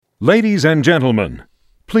Ladies and gentlemen,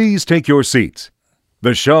 please take your seats.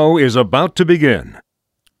 The show is about to begin.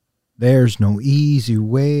 There's no easy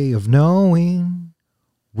way of knowing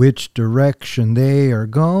which direction they are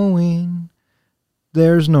going.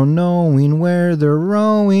 There's no knowing where they're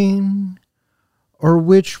rowing or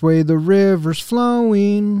which way the river's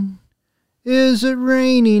flowing. Is it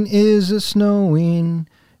raining? Is it snowing?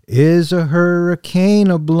 Is a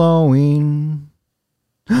hurricane a-blowing?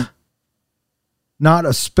 Not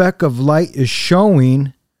a speck of light is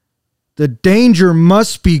showing. The danger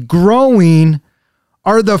must be growing.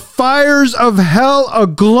 Are the fires of hell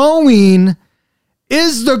a-glowing?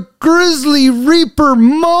 Is the grizzly reaper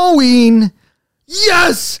mowing?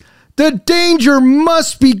 Yes! The danger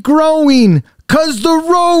must be growing, 'cause the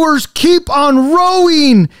rowers keep on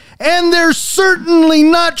rowing, and they're certainly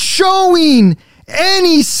not showing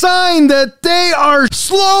any sign that they are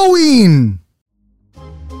slowing.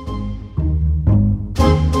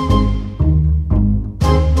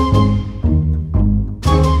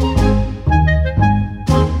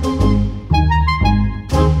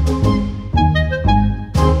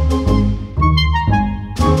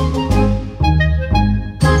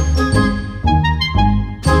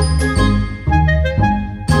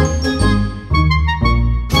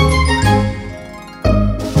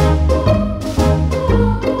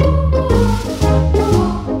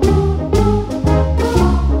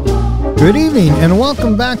 Good evening, and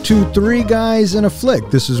welcome back to Three Guys in a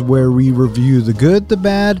Flick. This is where we review the good, the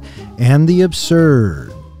bad, and the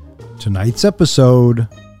absurd. Tonight's episode,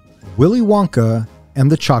 Willy Wonka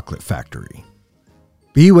and the Chocolate Factory.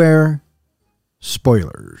 Beware,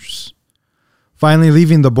 spoilers. Finally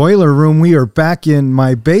leaving the boiler room, we are back in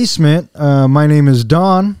my basement. My name is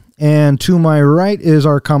Don, and to my right is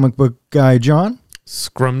our comic book guy, John.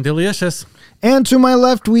 Scrumdiddlicious. And to my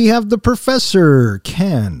left, we have the Professor,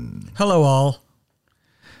 Ken. Hello, all.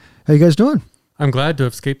 How you guys doing? I'm glad to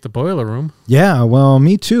have escaped the boiler room. Yeah, well,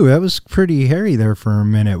 me too. That was pretty hairy there for a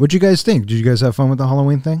minute. What'd you guys think? Did you guys have fun with the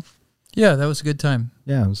Halloween thing? Yeah, that was a good time.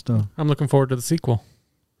 Yeah, it was still. I'm looking forward to the sequel.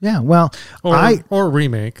 Yeah, well, or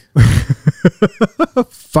remake.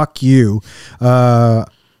 Fuck you. Yeah,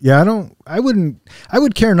 I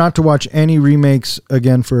would care not to watch any remakes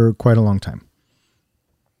again for quite a long time.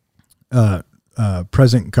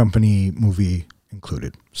 Present company movie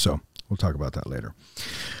included. So we'll talk about that later.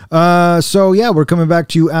 So yeah, we're coming back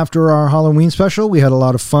to you after our Halloween special. We had a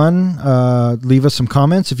lot of fun. Leave us some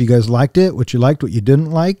comments if you guys liked it, what you liked, what you didn't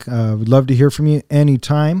like. We'd love to hear from you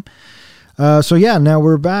anytime. So yeah, now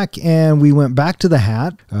we're back, and we went back to the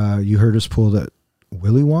hat. You heard us pull that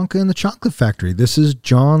Willy Wonka and the Chocolate Factory. This is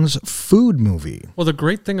John's food movie. Well, the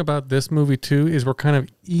great thing about this movie, too, is we're kind of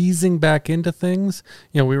easing back into things.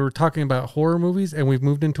 You know, we were talking about horror movies, and we've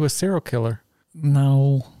moved into a serial killer.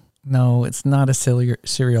 No, it's not a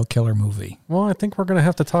serial killer movie. Well, I think we're going to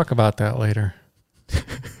have to talk about that later.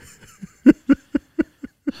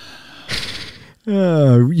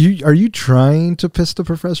 Are you trying to piss the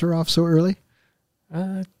professor off so early?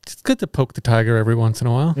 It's good to poke the tiger every once in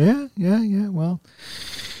a while. Yeah. Well,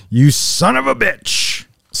 you son of a bitch.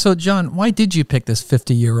 So, John, why did you pick this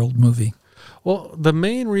 50-year-old movie? Well, the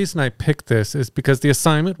main reason I picked this is because the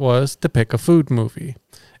assignment was to pick a food movie.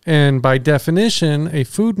 And by definition, a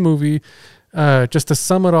food movie, just to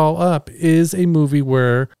sum it all up, is a movie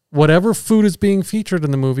where whatever food is being featured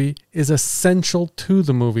in the movie is essential to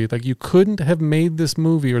the movie. Like, you couldn't have made this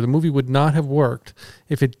movie, or the movie would not have worked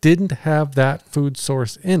if it didn't have that food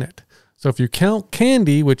source in it. So if you count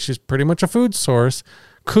candy, which is pretty much a food source,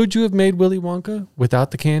 could you have made Willy Wonka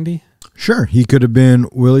without the candy? Sure. He could have been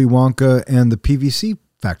Willy Wonka and the PVC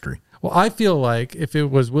factory. Well, I feel like if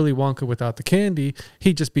it was Willy Wonka without the candy,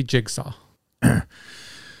 he'd just be Jigsaw.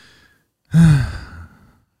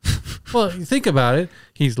 Well, you think about it.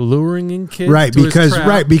 He's luring in kids, right? To his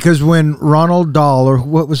trap. Because when Ronald Dahl, or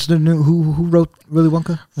what was the new who wrote Willy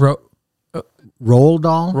Wonka? Roald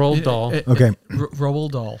Dahl. Roald Dahl. Okay.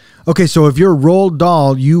 Roald Dahl. Okay, so if you're Roald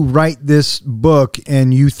Dahl, you write this book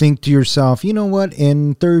and you think to yourself, you know what?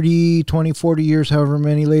 In 30, 20, 40 years, however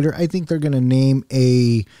many later, I think they're going to name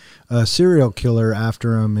a serial killer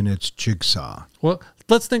after him, and it's Jigsaw. Well,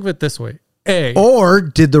 let's think of it this way. Or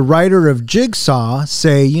did the writer of Jigsaw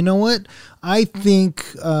say, you know what? I think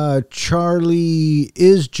Charlie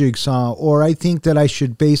is Jigsaw, or I think that I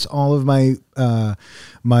should base all of my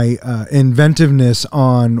inventiveness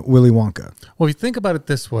on Willy Wonka. Well, if you think about it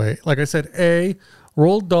this way, like I said,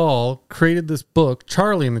 Roald Dahl created this book,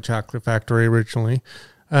 Charlie and the Chocolate Factory, originally,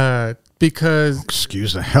 because...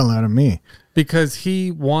 Excuse the hell out of me. Because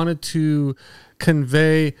he wanted to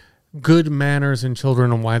convey good manners in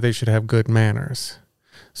children and why they should have good manners.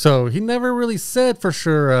 So he never really said for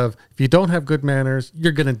sure of, if you don't have good manners,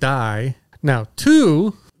 you're going to die. Now,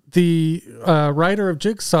 2, the writer of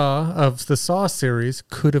Jigsaw of the Saw series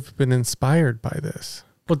could have been inspired by this.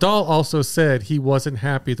 Well, Dahl also said he wasn't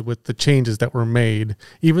happy with the changes that were made.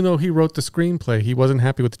 Even though he wrote the screenplay, he wasn't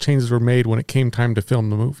happy with the changes that were made when it came time to film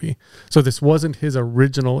the movie. So this wasn't his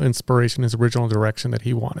original inspiration, his original direction that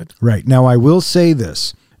he wanted. Right. Now, I will say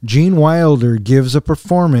this. Gene Wilder gives a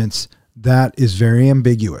performance that is very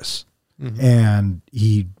ambiguous. And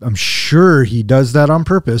I'm sure he does that on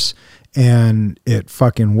purpose, and it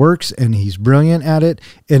fucking works, and he's brilliant at it,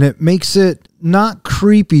 and it makes it not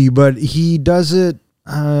creepy, but he does it,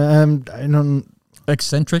 I don't...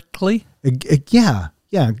 Eccentrically?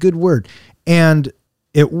 Yeah, good word. And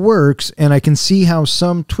it works, and I can see how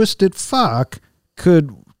some twisted fuck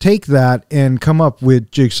could take that and come up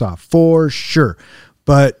with Jigsaw, for sure.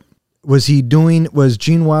 But was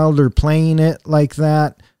Gene Wilder playing it like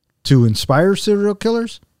that to inspire serial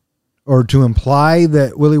killers? Or to imply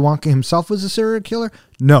that Willy Wonka himself was a serial killer?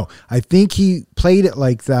 No, I think he played it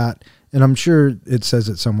like that, and I'm sure it says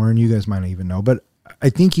it somewhere, and you guys might not even know, but I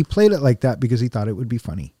think he played it like that because he thought it would be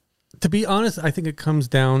funny. To be honest, I think it comes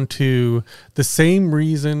down to the same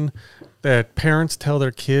reason that parents tell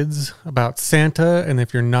their kids about Santa, and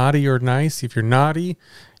if you're naughty or nice, if you're naughty,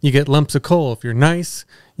 you get lumps of coal. If you're nice,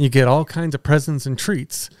 you get all kinds of presents and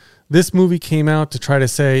treats. This movie came out to try to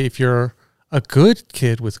say if you're a good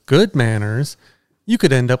kid with good manners, you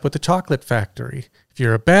could end up with the chocolate factory. If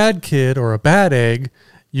you're a bad kid or a bad egg,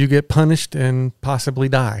 you get punished and possibly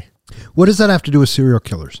die. What does that have to do with serial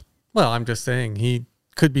killers? Well, I'm just saying he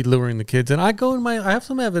could be luring the kids. And I have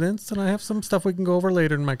some evidence, and I have some stuff we can go over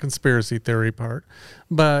later in my conspiracy theory part.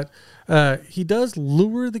 But he does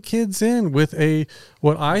lure the kids in with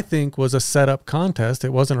what I think was a setup contest.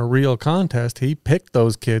 It wasn't a real contest. He picked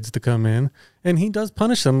those kids to come in, and he does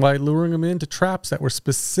punish them by luring them into traps that were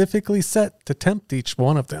specifically set to tempt each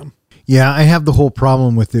one of them. Yeah, I have the whole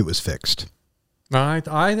problem with it was fixed.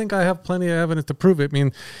 I think I have plenty of evidence to prove it. I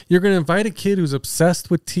mean, you're going to invite a kid who's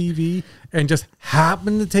obsessed with TV and just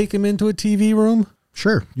happen to take him into a TV room?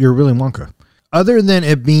 Sure, you're Willy Wonka. Other than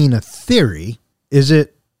it being a theory, is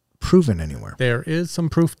it proven anywhere? There is some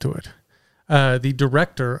proof to it. The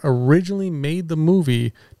director originally made the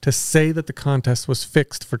movie to say that the contest was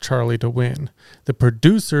fixed for Charlie to win. The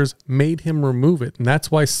producers made him remove it, and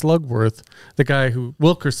that's why Slugworth, the guy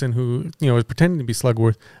Wilkerson, who is pretending to be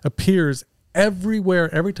Slugworth, appears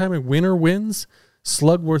everywhere. Every time a winner wins,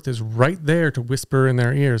 Slugworth is right there to whisper in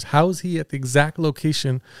their ears. How's he at the exact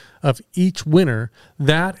location of each winner?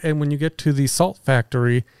 That, and when you get to the salt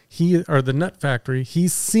factory, the nut factory,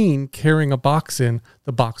 he's seen carrying a box in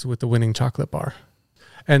the box with the winning chocolate bar.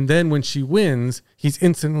 And then when she wins, he's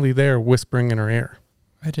instantly there whispering in her ear.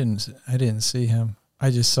 I didn't see him. I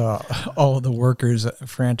just saw all of the workers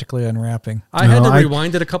frantically unwrapping. I had to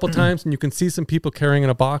rewind it a couple times, and you can see some people carrying in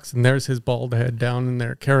a box, and there's his bald head down in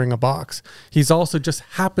there carrying a box. He's also just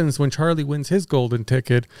happens when Charlie wins his golden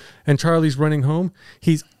ticket and Charlie's running home,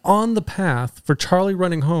 he's on the path for Charlie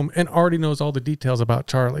running home and already knows all the details about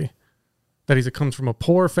Charlie. That he comes from a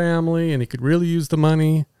poor family and he could really use the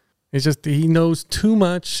money. It's just he knows too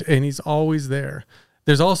much, and he's always there.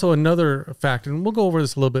 There's also another factor, and we'll go over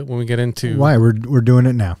this a little bit when we get into... Why? We're doing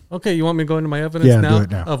it now. Okay, you want me to go into my evidence now? Do it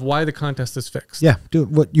now. Of why the contest is fixed? Yeah, do it.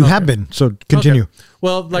 What you have been, so continue. Okay.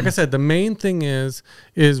 Well, like I said, the main thing is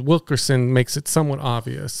Wilkerson makes it somewhat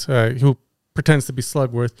obvious, who pretends to be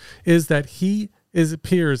Slugworth, is that he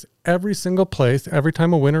appears every single place, every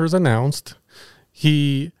time a winner is announced.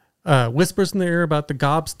 He whispers in the ear about the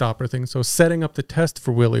gobstopper thing, so setting up the test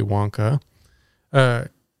for Willy Wonka.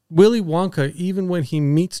 Willy Wonka, even when he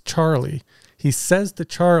meets Charlie, he says to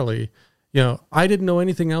Charlie, I didn't know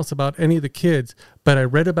anything else about any of the kids, but I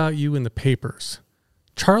read about you in the papers.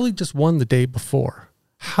 Charlie just won the day before.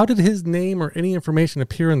 How did his name or any information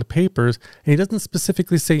appear in the papers? And he doesn't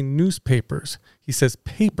specifically say newspapers. He says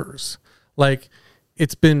papers. Like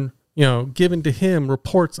it's been, given to him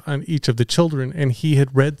reports on each of the children, and he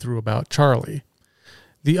had read through about Charlie.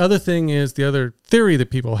 The other thing is, the other theory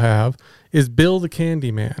that people have is Bill the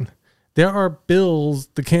Candyman. There are Bills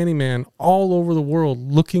the Candyman all over the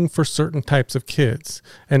world looking for certain types of kids.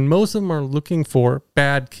 And most of them are looking for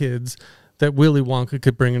bad kids that Willy Wonka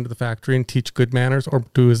could bring into the factory and teach good manners or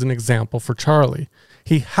do as an example for Charlie.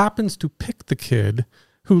 He happens to pick the kid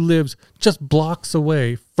who lives just blocks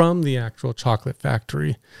away from the actual chocolate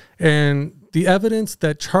factory. And the evidence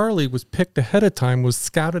that Charlie was picked ahead of time was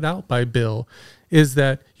scouted out by Bill. Is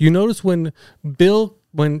that you notice when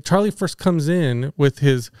Charlie first comes in with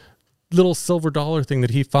his little silver dollar thing that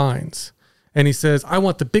he finds, And he says, I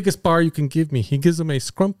want the biggest bar you can give me. He gives him a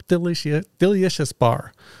Scrumptious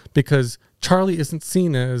bar because Charlie isn't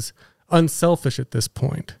seen as unselfish at this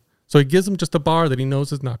point. So he gives him just a bar that he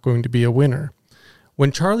knows is not going to be a winner.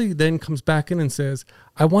 When Charlie then comes back in and says,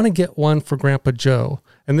 I want to get one for Grandpa Joe.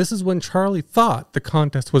 And this is when Charlie thought the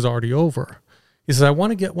contest was already over. He says, I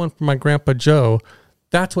want to get one for my Grandpa Joe.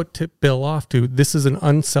 That's what tipped Bill off to. This is an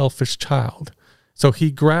unselfish child. So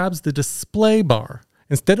he grabs the display bar.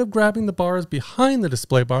 Instead of grabbing the bars behind the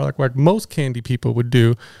display bar, like what most candy people would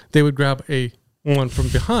do, they would grab one from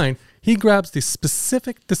behind. He grabs the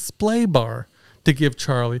specific display bar to give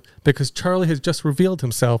Charlie because Charlie has just revealed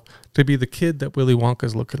himself to be the kid that Willy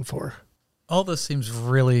Wonka's looking for. All this seems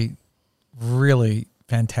really, really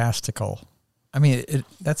fantastical. I mean,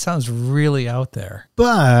 that sounds really out there.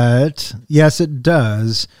 But, yes, it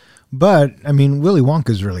does. But, I mean, Willy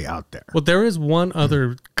Wonka's really out there. Well, there is one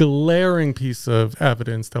other glaring piece of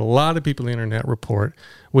evidence that a lot of people on the internet report,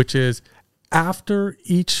 which is after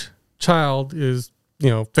each child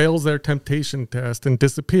fails their temptation test and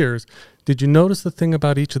disappears, did you notice the thing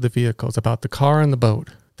about each of the vehicles, about the car and the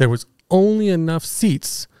boat? There was only enough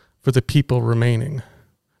seats for the people remaining.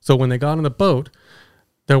 So when they got on the boat,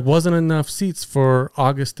 there wasn't enough seats for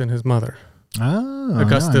August and his mother.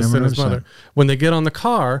 Augustus and his mother. That. When they get on the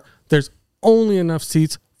car, there's only enough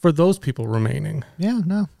seats for those people remaining. Yeah,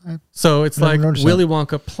 no. So it's like Willy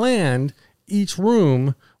Wonka planned each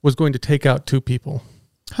room was going to take out 2 people.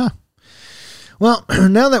 Huh. Well,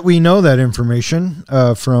 now that we know that information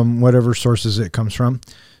from whatever sources it comes from,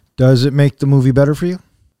 does it make the movie better for you?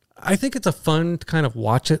 I think it's a fun to kind of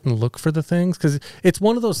watch it and look for the things because it's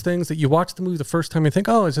one of those things that you watch the movie the first time and think,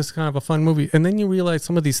 oh, it's just kind of a fun movie. And then you realize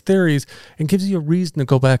some of these theories and gives you a reason to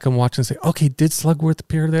go back and watch and say, okay, did Slugworth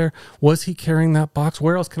appear there? Was he carrying that box?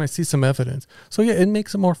 Where else can I see some evidence? So yeah, it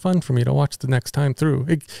makes it more fun for me to watch the next time through.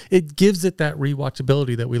 It gives it that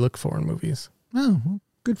rewatchability that we look for in movies. Oh, well,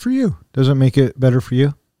 good for you. Does it make it better for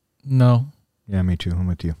you? No. Yeah, me too. I'm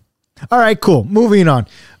with you. All right, cool. Moving on.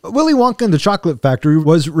 Willy Wonka and the Chocolate Factory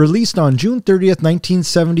was released on June 30th,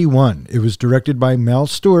 1971. It was directed by Mel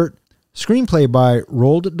Stewart, screenplay by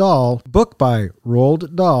Roald Dahl, book by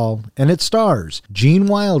Roald Dahl, and it stars Gene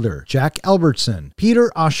Wilder, Jack Albertson,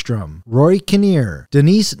 Peter Ostrom, Roy Kinnear,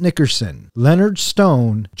 Denise Nickerson, Leonard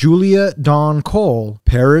Stone, Julia Dawn Cole,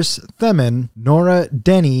 Paris Themin, Nora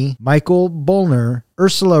Denny, Michael Bollner,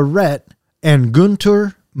 Ursula Rett, and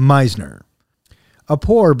Gunter Meisner. A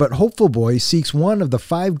poor but hopeful boy seeks one of the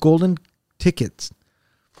 5 golden tickets.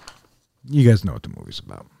 You guys know what the movie's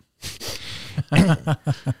about.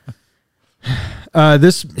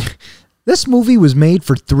 This movie was made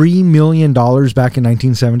for $3 million back in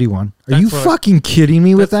 1971. Are you fucking kidding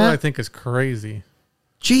me with that? That's what I think is crazy.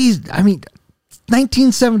 Jeez, I mean,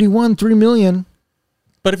 1971, $3 million.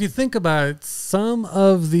 But if you think about it, some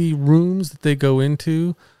of the rooms that they go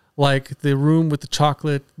into, like the room with the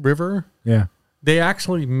chocolate river, yeah, they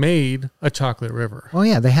actually made a chocolate river. Oh,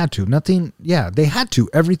 yeah, they had to. They had to.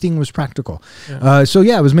 Everything was practical. Yeah.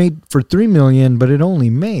 It was made for $3 million, but it only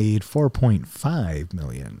made $4.5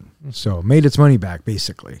 million. So made its money back,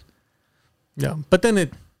 basically. Yeah, but then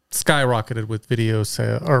it skyrocketed with video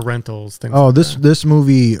or rentals, things this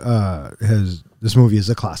movie this movie is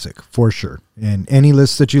a classic, for sure. And any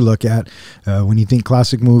list that you look at, when you think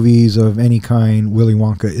classic movies of any kind, Willy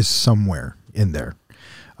Wonka is somewhere in there.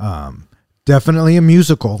 Definitely a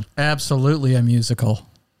musical. Absolutely a musical.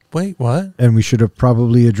 Wait, what? And we should have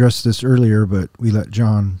probably addressed this earlier, but we let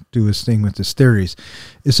John do his thing with his theories.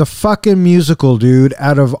 It's a fucking musical, dude.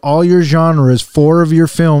 Out of all your genres, 4 of your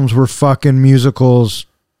films were fucking musicals.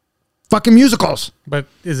 Fucking musicals. But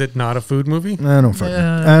is it not a food movie? I don't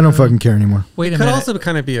fucking care anymore. Wait a minute. It could also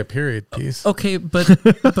kind of be a period piece. Okay, but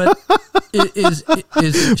is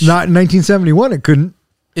not in 1971? It couldn't.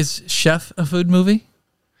 Is Chef a food movie?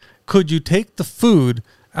 Could you take the food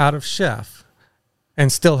out of Chef and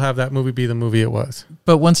still have that movie be the movie it was?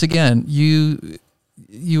 But once again, you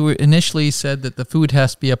initially said that the food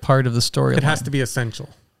has to be a part of the story. It has to be essential.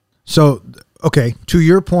 So, okay, to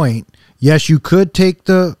your point, yes, you could take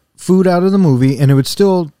the food out of the movie and it would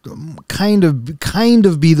still kind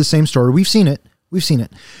of be the same story. We've seen it.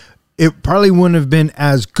 It probably wouldn't have been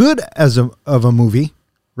as good as of a movie,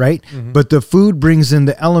 right? Mm-hmm. But the food brings in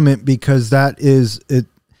the element because that is it.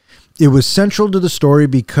 It was central to the story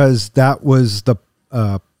because that was the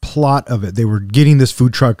plot of it. They were getting this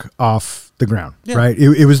food truck off the ground, right?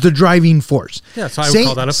 It was the driving force. Yeah, so I would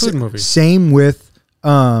call that a food movie. Same with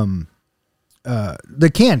the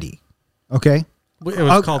candy, okay? It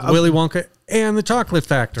was called Willy Wonka and the Chocolate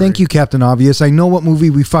Factory. Thank you, Captain Obvious. I know what movie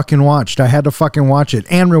we fucking watched. I had to fucking watch it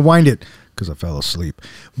and rewind it because I fell asleep.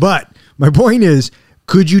 But My point is,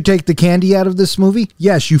 could you take the candy out of this movie?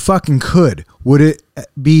 Yes, you fucking could. Would it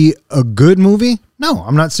be a good movie? No,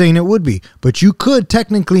 I'm not saying it would be. But you could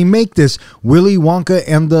technically make this Willy Wonka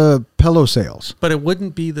and the Pillow Sales. But it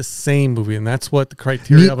wouldn't be the same movie, and that's what the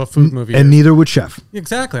criteria of a food movie and is. neither would Chef.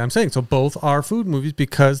 Exactly. I'm saying so both are food movies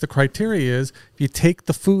because the criteria is if you take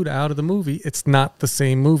the food out of the movie, it's not the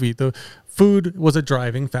same movie. The food was a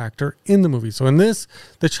driving factor in the movie. So in this,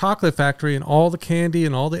 the chocolate factory and all the candy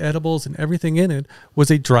and all the edibles and everything in it was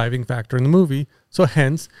a driving factor in the movie. So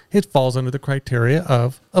hence, it falls under the criteria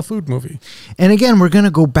of a food movie. And again, we're going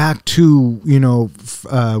to go back to,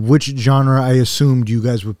 which genre I assumed you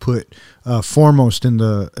guys would put foremost in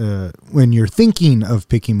the when you're thinking of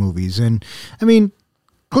picking movies. And I mean,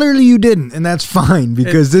 clearly you didn't, and that's fine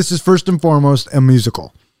because this is first and foremost a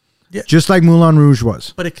musical. Yeah. Just like Moulin Rouge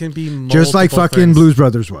was. But it can be multiple just like fucking things. Blues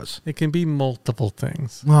Brothers was. It can be multiple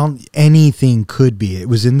things. Well, anything could be. It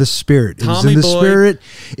was in the spirit. It was in the spirit.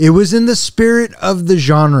 It was in the spirit of the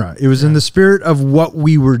genre. It was in the spirit of what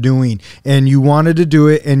we were doing. And you wanted to do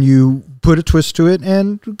it and you put a twist to it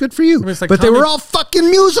and good for you. I mean, it's like but they were all fucking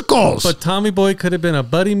musicals. But Tommy Boy could have been a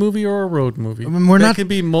buddy movie or a road movie. I mean, That can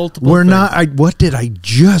be multiple We're things. not. What did I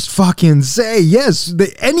just fucking say? Yes,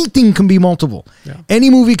 anything can be multiple. Yeah.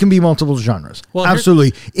 Any movie can be multiple genres. Well,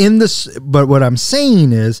 absolutely. But what I'm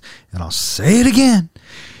saying is, and I'll say it again,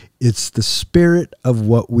 it's the spirit of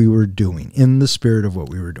what we were doing. In the spirit of what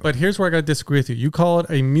we were doing. But here's where I got to disagree with you. You call it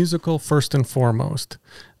a musical first and foremost.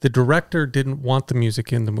 The director didn't want the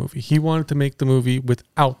music in the movie. He wanted to make the movie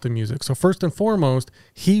without the music. So first and foremost,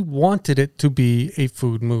 he wanted it to be a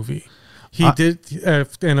food movie. He did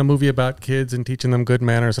in a movie about kids and teaching them good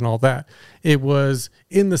manners and all that. It was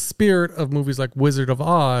in the spirit of movies like Wizard of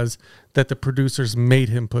Oz that the producers made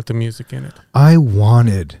him put the music in it. I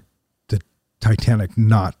wanted the Titanic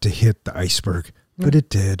not to hit the iceberg, but it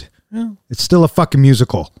did. Yeah. It's still a fucking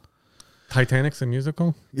musical. Titanic's a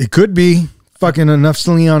musical? It could be. Fucking enough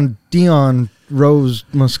Celine Dion, Rose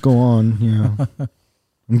must go on. Yeah.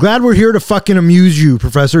 I'm glad we're here to fucking amuse you,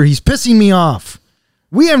 Professor. He's pissing me off.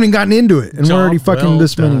 We haven't even gotten into it, and we're already fucking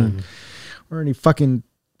this many. We're already fucking.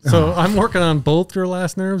 So I'm working on both your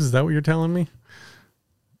last nerves. Is that what you're telling me?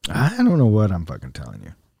 I don't know what I'm fucking telling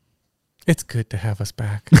you. It's good to have us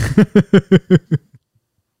back.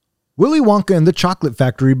 Willy Wonka and the Chocolate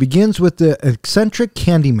Factory begins with the eccentric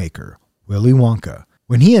candy maker, Willy Wonka.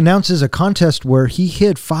 When he announces a contest where he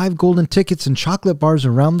hid 5 golden tickets and chocolate bars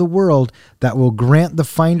around the world that will grant the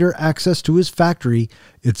finder access to his factory,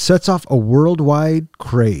 it sets off a worldwide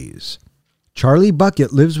craze. Charlie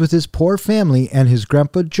Bucket lives with his poor family, and his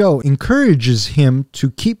grandpa Joe encourages him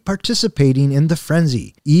to keep participating in the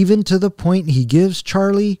frenzy, even to the point he gives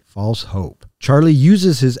Charlie false hope. Charlie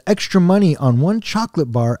uses his extra money on one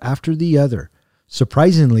chocolate bar after the other.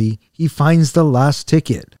 Surprisingly, he finds the last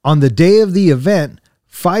ticket. On the day of the event,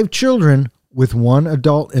 5 children, with 1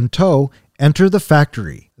 adult in tow, enter the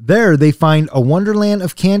factory. There they find a wonderland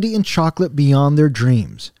of candy and chocolate beyond their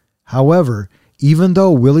dreams. However, even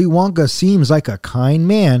though Willy Wonka seems like a kind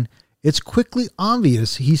man, it's quickly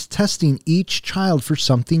obvious he's testing each child for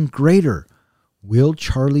something greater. Will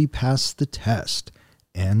Charlie pass the test?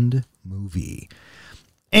 End movie.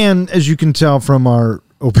 And as you can tell from our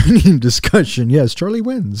opening discussion, yes, Charlie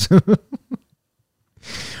wins.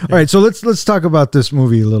 All right, so let's talk about this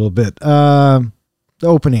movie a little bit. The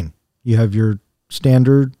opening. You have your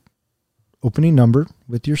standard opening number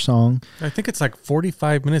with your song. I think it's like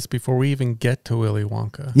 45 minutes before we even get to Willy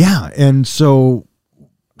Wonka. Yeah, and so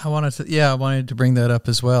I wanted to bring that up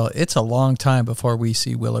as well. It's a long time before we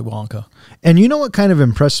see Willy Wonka. And you know what kind of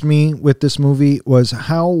impressed me with this movie was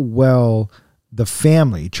how well the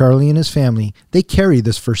family, Charlie and his family, they carry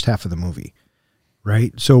this first half of the movie.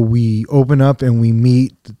 Right? So we open up and we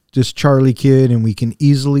meet this Charlie kid, and we can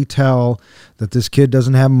easily tell that this kid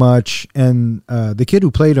doesn't have much. And the kid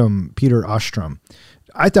who played him, Peter Ostrom,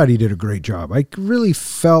 I thought he did a great job. I really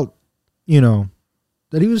felt, that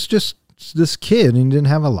he was just this kid and he didn't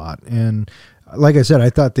have a lot. And like I said,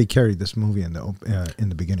 I thought they carried this movie in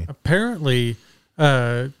the beginning. Apparently,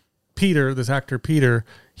 Peter, this actor Peter,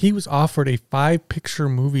 he was offered a 5-picture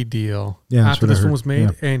movie deal after this one was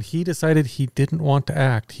made, and he decided he didn't want to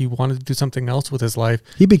act. He wanted to do something else with his life.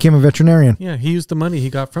 He became a veterinarian. Yeah, he used the money he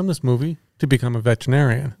got from this movie to become a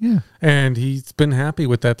veterinarian. Yeah. And he's been happy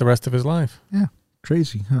with that the rest of his life. Yeah.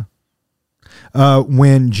 Crazy, huh?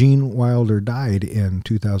 When Gene Wilder died in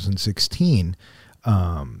 2016,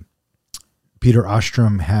 Peter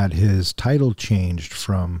Ostrom had his title changed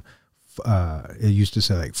from, it used to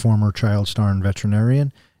say like former child star and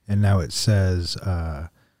veterinarian, and now it says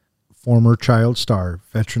former child star,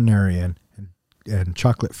 veterinarian, and and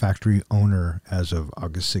chocolate factory owner as of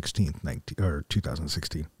August 16th,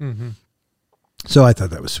 2016. Mm-hmm. So I thought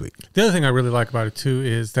that was sweet. The other thing I really like about it too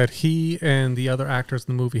is that he and the other actors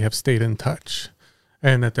in the movie have stayed in touch,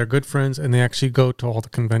 and that they're good friends, and they actually go to all the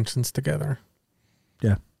conventions together.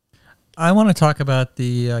 Yeah. I want to talk about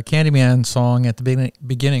the Candyman song at the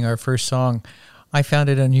beginning, our first song. I found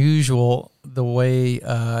it unusual the way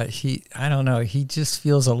he just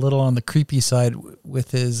feels a little on the creepy side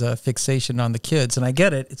with his fixation on the kids. And I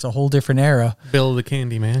get it. It's a whole different era. Bill the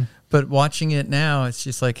Candyman. But watching it now, it's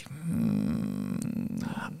just like...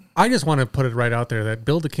 I just want to put it right out there that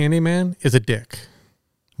Bill the Candyman is a dick.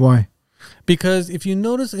 Why? Because if you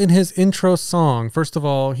notice in his intro song, first of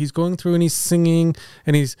all, he's going through and he's singing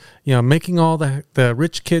and he's, making all the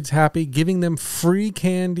rich kids happy, giving them free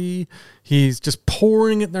candy. He's just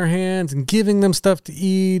pouring it in their hands and giving them stuff to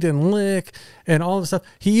eat and lick and all this stuff.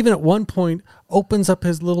 He even at one point opens up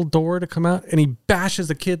his little door to come out and he bashes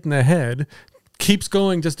a kid in the head, keeps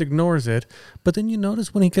going, just ignores it. But then you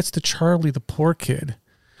notice when he gets to Charlie, the poor kid,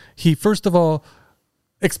 he first of all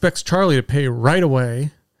expects Charlie to pay right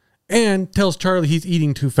away, and tells Charlie he's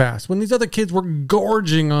eating too fast when these other kids were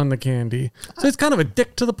gorging on the candy. So it's kind of a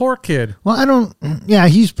dick to the poor kid. Well,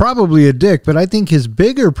 he's probably a dick, but I think his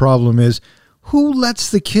bigger problem is who lets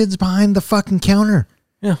the kids behind the fucking counter?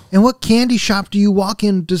 Yeah. And what candy shop do you walk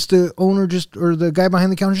in? Does the owner or the guy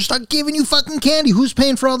behind the counter just start giving you fucking candy? Who's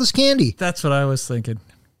paying for all this candy? That's what I was thinking.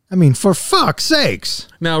 I mean, for fuck's sakes.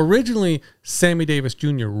 Now, originally, Sammy Davis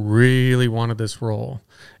Jr. really wanted this role,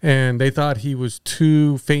 and they thought he was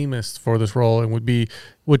too famous for this role and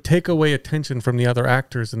would take away attention from the other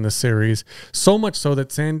actors in the series. So much so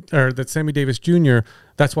that Sammy Davis Jr.,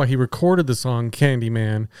 that's why he recorded the song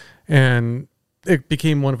Candyman, and it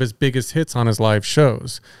became one of his biggest hits on his live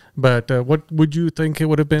shows. But what would you think it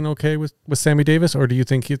would have been okay with Sammy Davis, or do you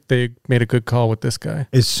think they made a good call with this guy?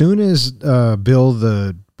 As soon as Bill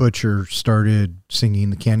the Butcher started singing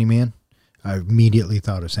the Candyman, I immediately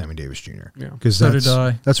thought of Sammy Davis Jr. Yeah. Because So did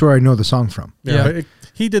I. that's where I know the song from. Yeah. But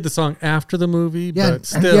he did the song after the movie, Yeah, but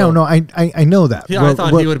still. yeah, no, I know that. Yeah, I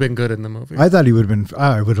thought he would have been good in the movie. I thought he would have been.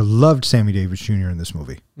 I would have loved Sammy Davis Jr. in this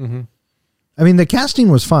movie. Mm-hmm. I mean, the casting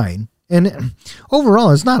was fine, and overall,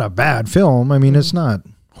 it's not a bad film. I mean, it's not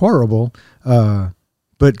horrible,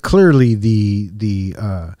 but clearly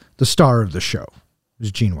the star of the show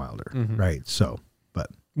is Gene Wilder, right? So, but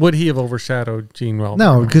Would he have overshadowed Gene Wilder?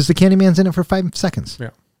 no, because the Candyman's in it for 5 seconds. Yeah.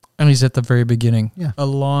 And he's at the very beginning. Yeah. A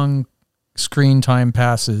long screen time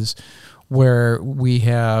passes where we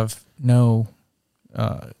have no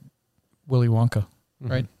Willy Wonka,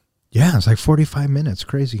 right? Yeah, it's like 45 minutes.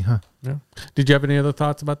 Crazy, huh? Yeah. Did you have any other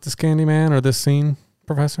thoughts about this Candyman or this scene,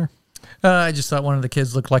 Professor? I just thought one of the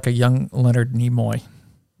kids looked like a young Leonard Nimoy.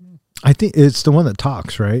 I think it's the one that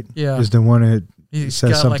talks, right? Yeah. Is the one that He's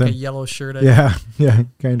says got something. like a yellow shirt. Yeah,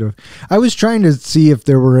 kind of. I was trying to see if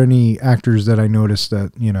there were any actors that I noticed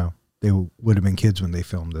that, they would have been kids when they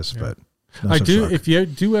filmed this, but no I such do. luck. If you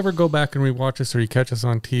do ever go back and rewatch this, or you catch us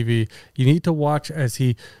on TV, you need to watch as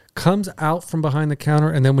he comes out from behind the counter,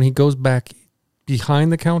 and then when he goes back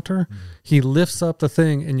behind the counter, he lifts up the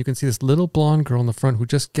thing, and you can see this little blonde girl in the front who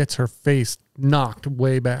just gets her face knocked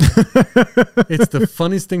way back. It's the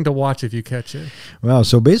funniest thing to watch if you catch it. Wow,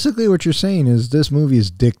 so basically what you're saying is this movie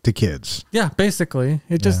is dick to kids. Yeah, basically,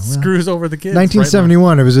 it just well, screws over the kids.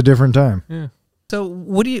 1971, it was a different time. Right now. Yeah. So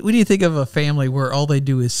what do you think of a family where all they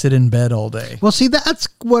do is sit in bed all day? Well, see, that's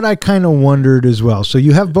what I kind of wondered as well. So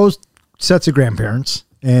you have both sets of grandparents,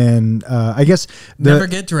 and I guess Never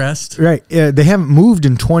get dressed. right. They haven't moved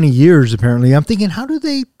in 20 years, apparently. I'm thinking, how do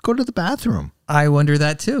they go to the bathroom? I wonder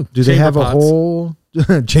that too. Do they Chamber have a pots. whole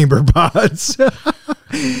chamber pots?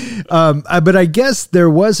 But I guess there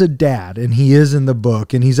was a dad, and he is in the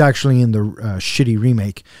book, and he's actually in the shitty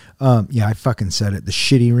remake. Yeah, I fucking said it, the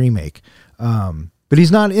shitty remake. But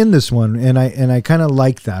he's not in this one, and I kind of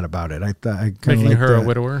like that about it. I kind of Making like her a that.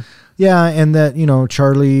 widower. Yeah, and that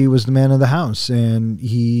Charlie was the man of the house, and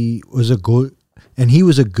he was a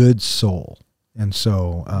good soul, and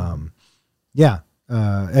so yeah,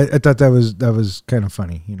 I thought that was kind of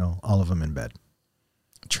funny. All of them in bed.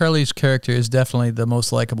 Charlie's character is definitely the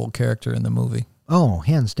most likable character in the movie. Oh,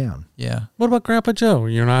 hands down. Yeah. What about Grandpa Joe?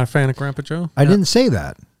 You're not a fan of Grandpa Joe? I didn't say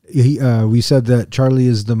that. We said that Charlie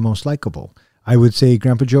is the most likable. I would say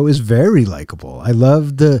Grandpa Joe is very likable. I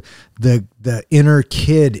love the inner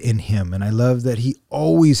kid in him, and I love that he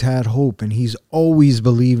always had hope, and he's always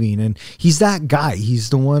believing, and he's that guy. He's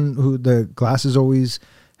the one who the glass is always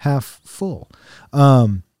half full.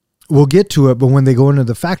 We'll get to it, but when they go into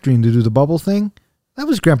the factory and to do the bubble thing, That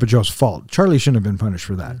was Grandpa Joe's fault. Charlie shouldn't have been punished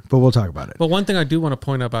for that, but we'll talk about it. But one thing I do want to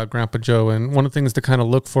point out about Grandpa Joe, and one of the things to kind of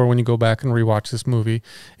look for when you go back and rewatch this movie,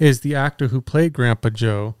 is the actor who played Grandpa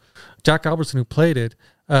Joe, Jack Albertson, who played it.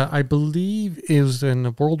 I believe it was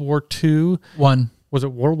in World War II. Was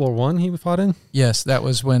it World War I he fought in? Yes, that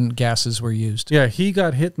was when gases were used. Yeah, he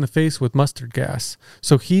got hit in the face with mustard gas.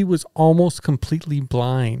 So he was almost completely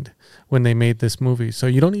blind when they made this movie. So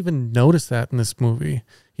you don't even notice that in this movie.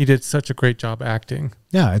 He did such a great job acting.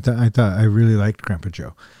 Yeah, I thought I really liked Grandpa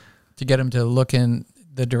Joe. To get him to look in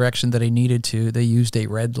the direction that he needed to, they used a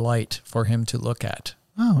red light for him to look at.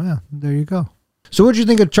 Oh, yeah, there you go. So what did you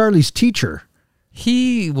think of Charlie's teacher?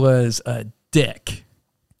 He was a dick.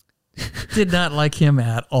 Did not like him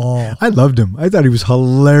at all. I loved him. I thought he was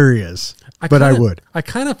hilarious, I would. I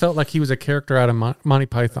kind of felt like he was a character out of Monty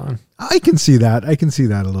Python. I can see that. I can see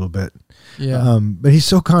that a little bit. Yeah. But he's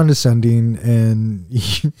so condescending, and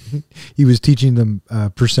he was teaching them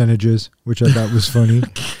percentages, which I thought was funny.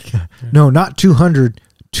 No, not 200,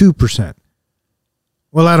 2%.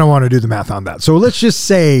 Well, I don't want to do the math on that. So let's just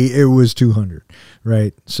say it was 200,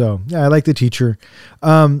 right? So, yeah, I like the teacher.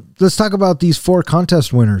 Let's talk about these 4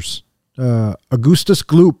 contest winners. Augustus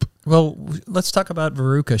Gloop. Well, let's talk about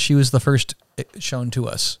Veruca. She was the first shown to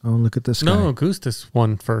us. Oh, look at this guy. No, Augustus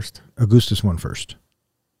won first. Augustus won first.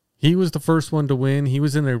 He was the first one to win. He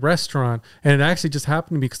was in a restaurant, and it actually just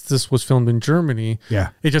happened because this was filmed in Germany. Yeah.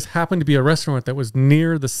 It just happened to be a restaurant that was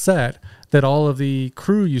near the set that all of the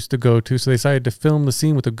crew used to go to, so they decided to film the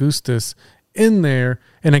scene with Augustus in there,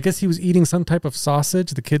 and I guess he was eating some type of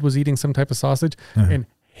sausage. The kid was eating some type of sausage and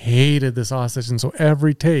hated the sausage, and so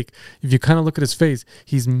every take, if you kind of look at his face,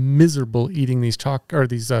 he's miserable eating these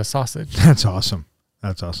sausage. That's awesome.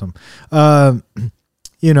 That's awesome.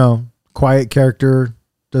 Quiet character,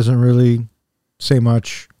 doesn't really say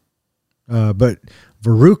much. But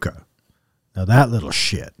Veruca, now that little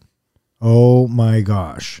shit. Oh my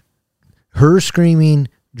gosh. Her screaming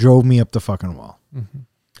drove me up the fucking wall. Mm-hmm.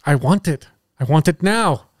 I want it. I want it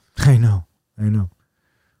now. I know.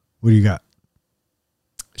 What do you got?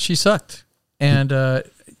 She sucked. And, I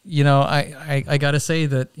got to say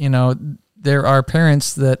that, there are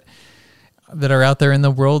parents that are out there in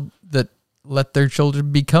the world that let their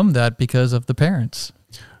children become that because of the parents.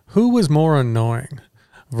 Who was more annoying,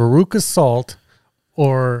 Veruca Salt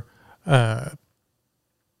or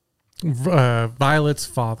Violet's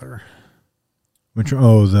father? Which?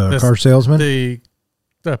 Oh, the car salesman?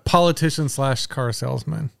 The politician / car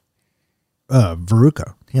salesman.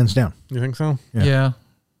 Veruca, hands down. You think so? Yeah.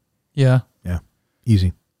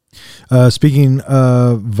 Easy. Speaking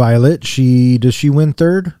of Violet, does she win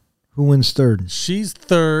third? Who wins third? She's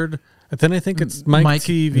third. And then I think it's Mike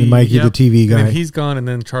TV. Mikey, the TV guy. And then he's gone, and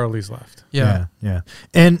then Charlie's left. Yeah.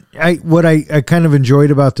 And what I kind of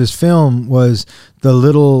enjoyed about this film was the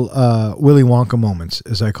little Willy Wonka moments,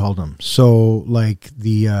 as I called them. So, like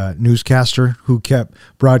the newscaster who kept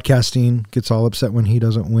broadcasting gets all upset when he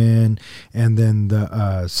doesn't win, and then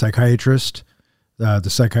the psychiatrist. The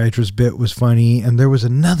psychiatrist bit was funny, and there was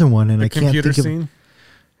another one, and I can't think of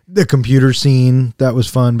the computer scene. That was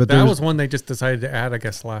fun, but that was one they just decided to add, I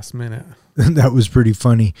guess, last minute. That was pretty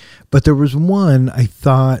funny. But there was one I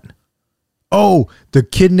thought, the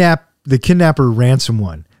kidnapper ransom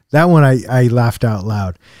one. That one I laughed out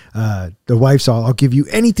loud. The wife's I'll give you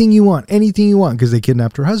anything you want, because they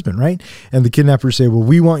kidnapped her husband, right? And the kidnappers say, well,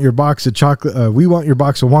 we want your box of chocolate, we want your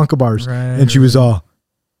box of Wonka bars. Right, and she was all,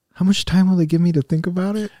 how much time will they give me to think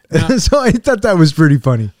about it? So I thought that was pretty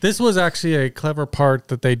funny. This was actually a clever part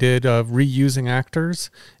that they did of reusing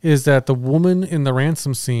actors, is that the woman in the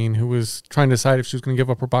ransom scene who was trying to decide if she was going to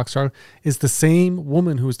give up her box chocolate is the same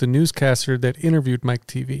woman who was the newscaster that interviewed Mike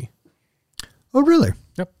TV. Oh, really?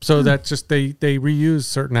 Yep. So that's just, they reuse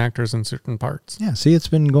certain actors in certain parts. Yeah, see, it's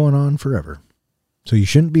been going on forever. So you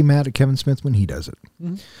shouldn't be mad at Kevin Smith when he does it.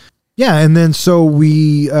 Mm-hmm. Yeah, and then so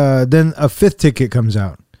we, then a 5th ticket comes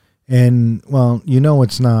out. And, well,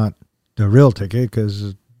 it's not the real ticket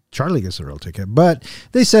because Charlie gets the real ticket. But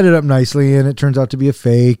they set it up nicely, and it turns out to be a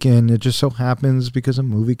fake. And it just so happens, because of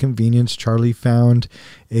movie convenience, Charlie found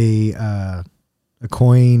a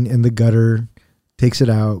coin in the gutter, takes it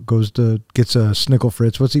out, gets a Snickle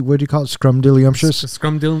Fritz. What do you call it? Scrumdiddlyumptious?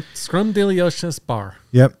 Scrumdiddlyumptious bar.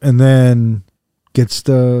 Yep. And then gets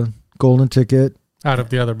the golden ticket. Out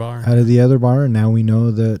of the other bar. And now we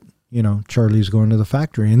know that, Charlie's going to the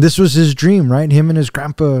factory. And this was his dream, right? Him and his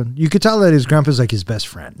grandpa. You could tell that his grandpa's like his best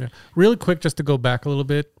friend. Yeah. Really quick, just to go back a little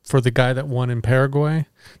bit, for the guy that won in Paraguay,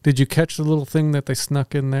 did you catch the little thing that they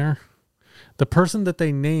snuck in there? The person that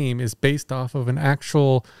they name is based off of an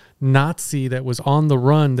actual Nazi that was on the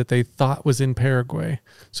run that they thought was in Paraguay.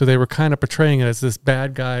 So they were kind of portraying it as this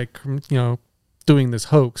bad guy, doing this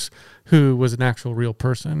hoax, who was an actual real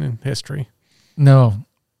person in history. No,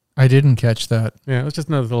 I didn't catch that. Yeah, it was just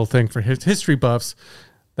another little thing for history buffs.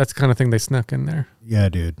 That's the kind of thing they snuck in there. Yeah,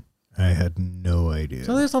 dude. I had no idea.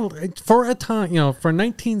 So there's for a time, for a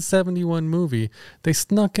 1971 movie, they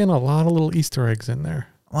snuck in a lot of little Easter eggs in there.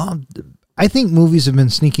 Well, I think movies have been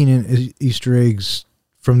sneaking in Easter eggs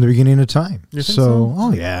from the beginning of time. You think so?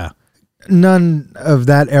 Oh yeah. None of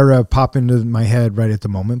that era pop into my head right at the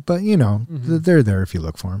moment, but they're there if you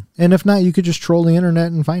look for them. And if not, you could just troll the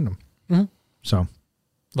internet and find them. Mm-hmm. So,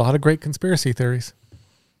 a lot of great conspiracy theories.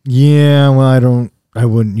 Yeah, well, I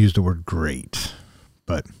wouldn't use the word great,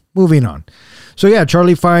 but moving on. So yeah,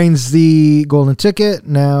 Charlie finds the golden ticket.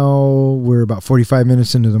 Now we're about 45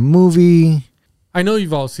 minutes into the movie. I know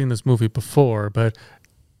you've all seen this movie before, but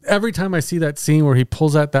every time I see that scene where he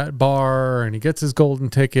pulls at that bar and he gets his golden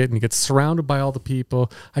ticket and he gets surrounded by all the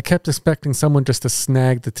people, I kept expecting someone just to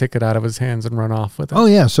snag the ticket out of his hands and run off with it. Oh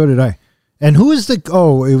yeah, so did I. And who is it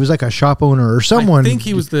was like a shop owner or someone. I think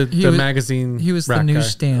he was the magazine. He was the rack guy.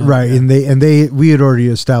 newsstand. Right, yeah. and we had already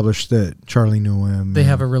established that Charlie knew him. They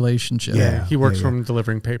have a relationship. Yeah. He works from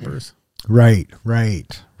delivering papers. Right.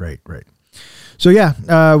 So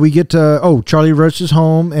yeah, we get to Charlie rushes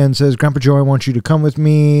home and says, "Grandpa Joe, I want you to come with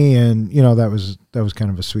me." And that was kind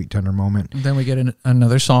of a sweet, tender moment. Then we get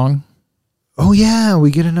another song. Oh yeah, we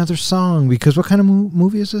get another song because what kind of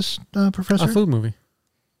movie is this, Professor? A food movie.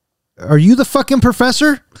 Are you the fucking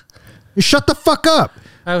professor? Shut the fuck up.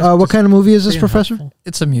 What kind of movie is this, Professor? Helpful.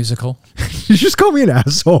 It's a musical. You just call me an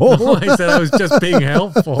asshole. No, I said I was just being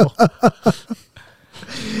helpful.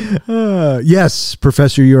 Yes,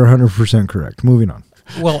 Professor, you're 100% correct. Moving on.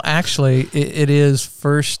 Well, actually, it is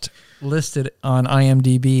first listed on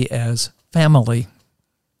IMDb as family.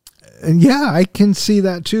 And yeah, I can see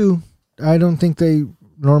that too. I don't think they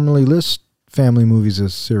normally list family movies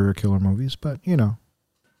as serial killer movies, but the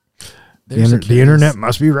internet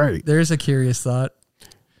must be right. There's a curious thought.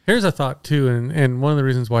 Here's a thought too, and one of the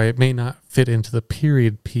reasons why it may not fit into the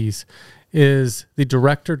period piece is the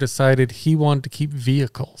director decided he wanted to keep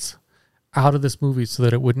vehicles out of this movie so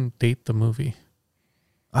that it wouldn't date the movie.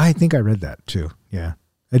 I think I read that too. Yeah.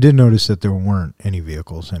 I did notice that there weren't any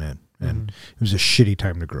vehicles in it, and it was a shitty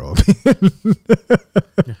time to grow up.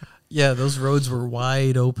 Yeah, those roads were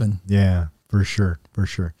wide open. Yeah, for sure. What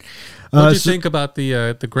do you think about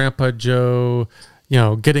the Grandpa Joe,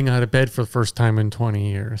 getting out of bed for the first time in 20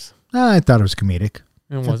 years? I thought it was comedic.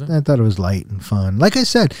 It wasn't? I thought it was light and fun. Like I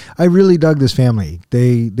said, I really dug this family.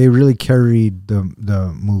 They really carried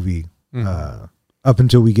the movie up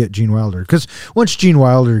until we get Gene Wilder. Because once Gene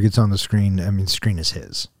Wilder gets on the screen, the screen is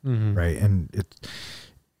his, right? And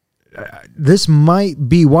this might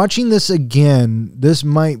be, watching this again, this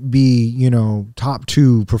might be, top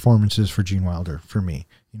 2 performances for Gene Wilder for me.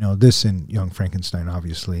 This and Young Frankenstein,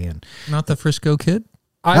 obviously. And not the Frisco Kid?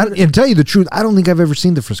 And to tell you the truth, I don't think I've ever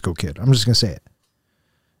seen the Frisco Kid. I'm just going to say it.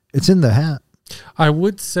 It's in the hat. I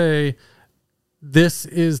would say this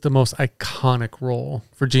is the most iconic role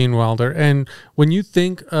for Gene Wilder. And when you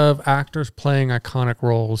think of actors playing iconic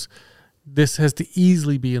roles, this has to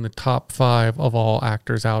easily be in the top 5 of all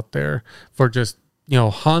actors out there. For just,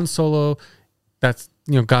 Han Solo, that's,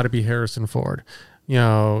 got to be Harrison Ford.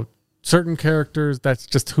 Certain characters, that's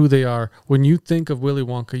just who they are. When you think of Willy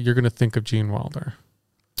Wonka, you're going to think of Gene Wilder.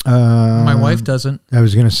 My wife doesn't. I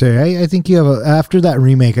was going to say, I think you have after that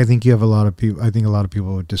remake, I think you have a lot of people. I think a lot of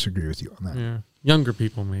people would disagree with you on that. Yeah, younger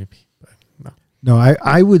people maybe, but no. No,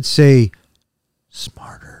 I would say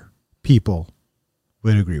smarter people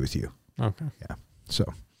would agree with you. Okay. Yeah.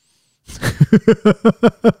 So.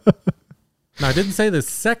 No, I didn't say the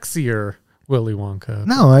sexier Willy Wonka.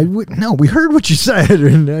 No, we heard what you said,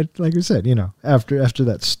 and like I said, after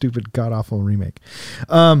that stupid god awful remake.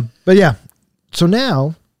 But yeah, so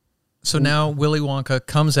now Willy Wonka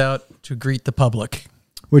comes out to greet the public.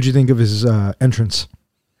 What'd you think of his entrance?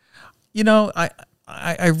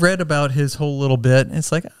 I read about his whole little bit, and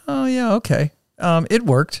it's like, oh yeah, okay, it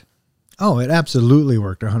worked. Oh, it absolutely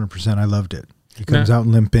worked 100%. I loved it. He comes out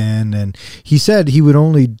limping, and he said he would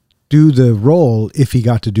only do the role if he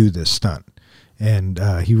got to do this stunt. And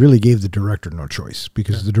he really gave the director no choice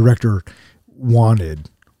because the director wanted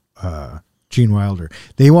Gene Wilder.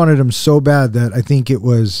 They wanted him so bad that I think it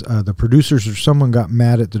was the producers or someone got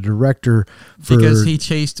mad at the director because he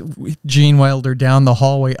chased Gene Wilder down the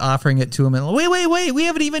hallway, offering it to him, and wait, we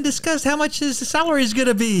haven't even discussed how much his salary is going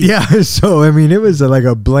to be. Yeah, so it was like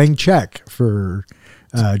a blank check for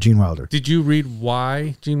Gene Wilder. Did you read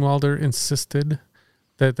why Gene Wilder insisted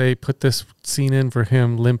that they put this scene in for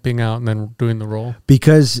him limping out and then doing the role?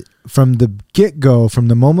 Because from the get-go, from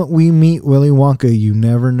the moment we meet Willy Wonka, you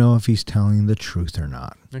never know if he's telling the truth or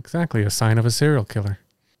not. Exactly, a sign of a serial killer.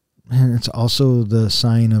 And it's also the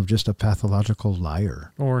sign of just a pathological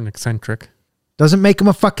liar. Or an eccentric. Doesn't make him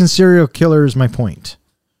a fucking serial killer is my point.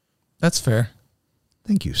 That's fair.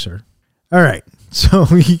 Thank you, sir. All right. So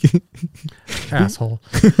Asshole.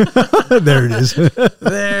 there it is.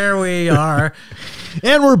 There we are.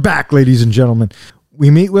 And we're back, ladies and gentlemen. We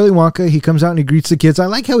meet Willy Wonka. He comes out and he greets the kids. I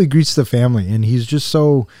like how he greets the family, and he's just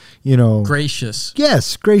so, gracious.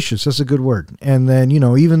 Yes, gracious. That's a good word. And then,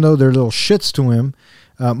 even though they're little shits to him,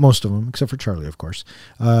 most of them, except for Charlie, of course.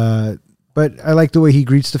 But I like the way he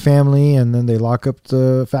greets the family, and then they lock up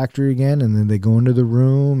the factory again, and then they go into the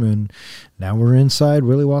room, and now we're inside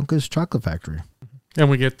Willy Wonka's chocolate factory. And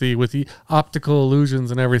we get with the optical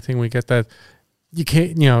illusions and everything, we get that you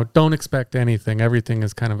can't, don't expect anything. Everything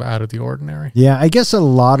is kind of out of the ordinary. Yeah, I guess a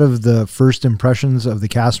lot of the first impressions of the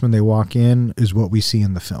cast when they walk in is what we see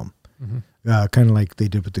in the film. Mm-hmm. Kind of like they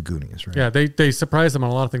did with the Goonies, right? Yeah, they surprised them on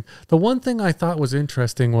a lot of things. The one thing I thought was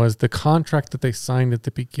interesting was the contract that they signed at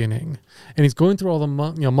the beginning. And he's going through all the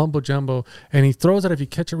mumbo jumbo, and he throws out, if you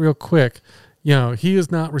catch it real quick, he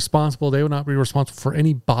is not responsible. They would not be responsible for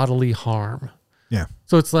any bodily harm. Yeah.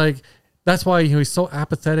 So it's like, that's why he's so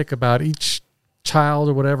apathetic about each child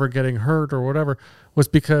or whatever getting hurt or whatever, was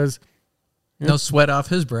because no sweat off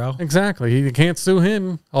his brow. Exactly. He can't sue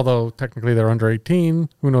him, although technically they're under 18.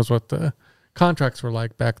 Who knows what the contracts were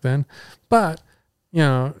like back then. But,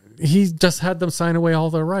 he just had them sign away all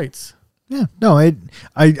their rights. Yeah. No,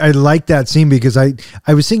 I like that scene because I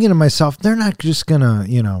was thinking to myself, they're not just going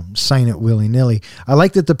to, sign it willy-nilly. I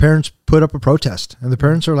like that the parents put up a protest, and the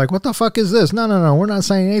parents are like, what the fuck is this? No, we're not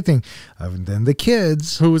signing anything. And then the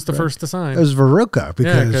kids. Who was the first to sign? It was Veruca,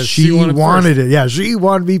 because 'cause she wanted it. Yeah, she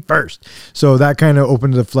wanted to be first. So that kind of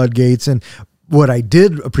opened the floodgates. And what I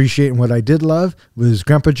did appreciate and what I did love was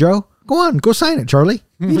Grandpa Joe. Go on, go sign it, Charlie.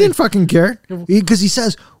 He didn't fucking care. Because he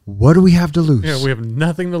says, what do we have to lose? Yeah, we have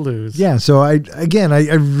nothing to lose. Yeah, so I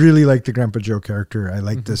really like the Grandpa Joe character. I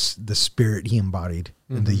like the spirit he embodied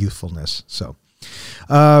and the youthfulness. So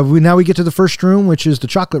we get to the first room, which is the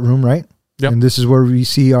chocolate room, right? Yep. And this is where we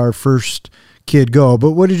see our first kid go.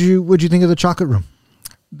 But what'd you think of the chocolate room?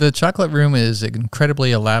 The chocolate room is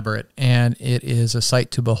incredibly elaborate, and it is a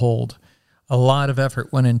sight to behold. A lot of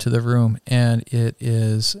effort went into the room, and it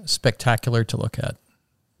is spectacular to look at.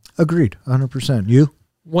 Agreed, 100%. You?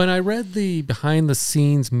 When I read the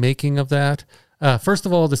behind-the-scenes making of that, first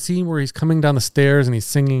of all, the scene where he's coming down the stairs and he's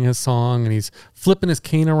singing his song and he's flipping his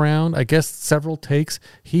cane around, I guess several takes,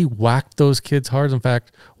 he whacked those kids hard. In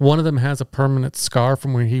fact, one of them has a permanent scar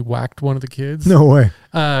from where he whacked one of the kids. No way.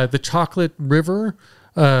 The chocolate river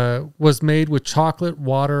was made with chocolate,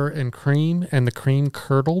 water, and cream, and the cream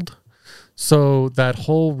curdled. So that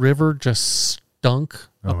whole river just stunk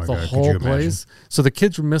up the whole place. So the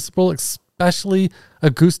kids were miserable, especially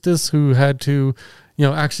Augustus, who had to,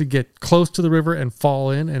 actually get close to the river and fall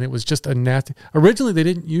in. And it was just a nasty. Originally, they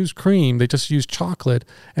didn't use cream. They just used chocolate,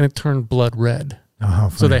 and it turned blood red.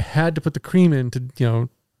 So they had to put the cream in to,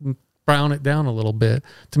 brown it down a little bit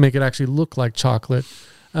to make it actually look like chocolate.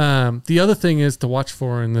 The other thing is to watch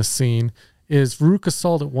for in this scene is Veruca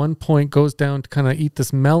Salt at one point goes down to kind of eat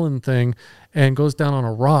this melon thing and goes down on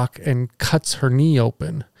a rock and cuts her knee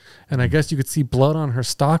open. And I guess you could see blood on her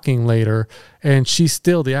stocking later. And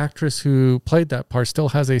the actress who played that part still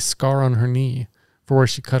has a scar on her knee for where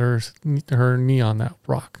she cut her knee on that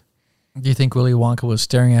rock. Do you think Willy Wonka was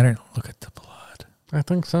staring at her? Look at the blood. I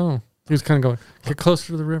think so. He was kind of going, get closer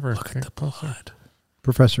to the river. Look at the blood.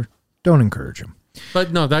 Professor, don't encourage him.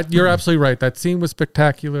 But no, you're absolutely right. That scene was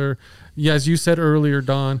spectacular. Yeah, as you said earlier,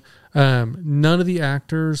 Don, none of the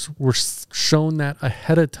actors were shown that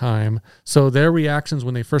ahead of time. So their reactions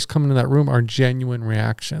when they first come into that room are genuine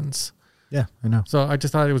reactions. Yeah, I know. So I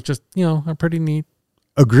just thought it was just, a pretty neat.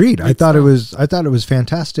 Agreed. I thought it was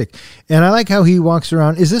fantastic. And I like how he walks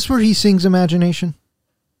around. Is this where he sings Imagination?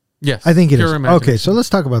 Yes. I think it is. Imagination. Okay, so let's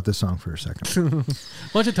talk about this song for a second. Why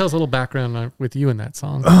don't you tell us a little background with you in that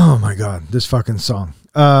song? Oh my God, this fucking song.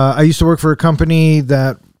 I used to work for a company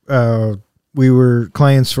that we were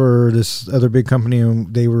clients for this other big company,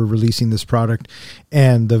 and they were releasing this product.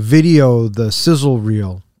 And the video, the sizzle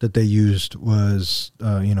reel that they used was,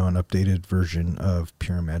 an updated version of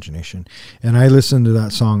Pure Imagination. And I listened to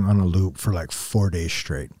that song on a loop for like 4 days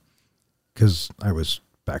straight because I was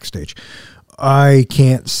backstage. I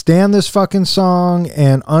can't stand this fucking song,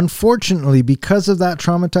 and unfortunately, because of that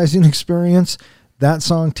traumatizing experience, that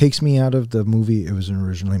song takes me out of the movie it was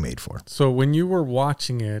originally made for. So when you were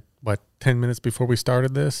watching it, 10 minutes before we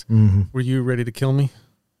started this, were you ready to kill me?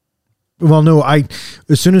 Well, no,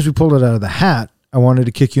 as soon as we pulled it out of the hat, I wanted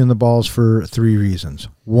to kick you in the balls for 3 reasons.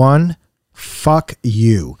 1, fuck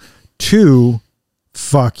you. 2,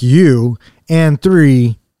 fuck you. And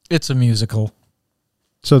 3, It's a musical.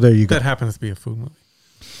 so there you go. That happens to be a food movie.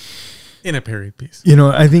 In a period piece. You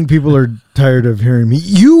know, I think people are tired of hearing me.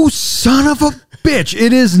 You son of a bitch.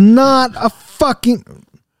 It is not a fucking...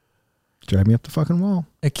 Drive me up the fucking wall.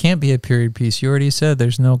 It can't be a period piece. You already said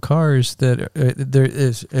there's no cars. That there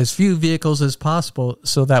is as few vehicles as possible,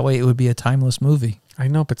 so that way it would be a timeless movie. I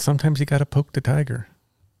know, but sometimes you got to poke the tiger.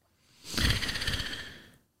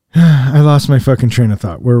 I lost my fucking train of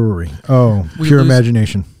thought. Where were we? Oh, We pure lose-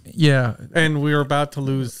 imagination. Yeah, And we were about to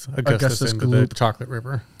lose Augustus into the chocolate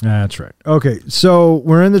river. That's right. Okay, so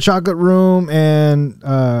we're in the chocolate room, and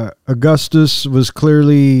Augustus was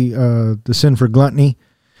clearly the sin for gluttony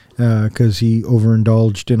because he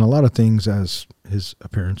overindulged in a lot of things, as his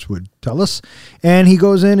appearance would tell us. And he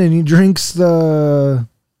goes in and he drinks the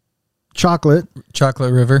chocolate,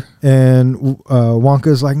 River. and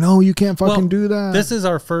Wonka's like, no, you can't fucking Well, do that. This is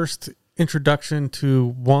our first introduction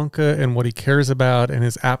to Wonka and what he cares about and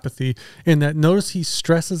his apathy. In that, notice he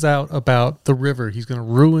stresses out about the river. He's going to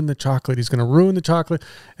ruin the chocolate. He's going to ruin the chocolate.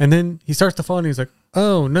 And then he starts to fall and he's like,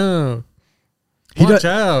 oh no, watch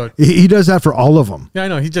out. He does that for all of them, Yeah, I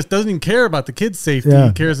know. He just doesn't even care about the kids' safety. Yeah.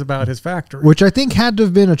 He cares about his factory. which I think had to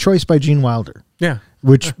have been a choice by Gene Wilder, Yeah.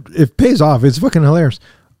 which it pays off. It's fucking hilarious.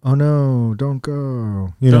 Oh no, don't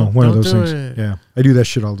go. You know, one of Don't those do things. it. Yeah. I do that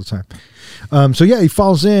shit all the time. So yeah, he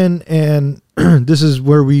falls in, and this is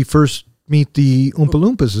where we first meet the Oompa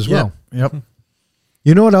Loompas as well. Yep.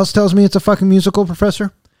 You know what else tells me it's a fucking musical,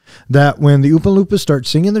 Professor? That when the Oompa Loompas start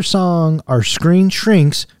singing their song, our screen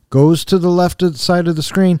shrinks, goes to the left of the side of the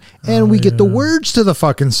screen, and we get the words to the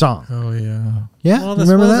fucking song. Oh yeah. Yeah, Well, this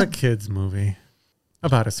remember was that? a kid's movie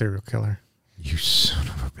about a serial killer. You son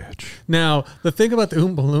of a bitch. Now, the thing about the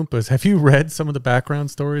Oompa Loompas, have you read some of the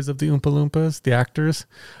background stories of the Oompa Loompas, the actors?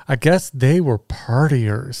 I guess they were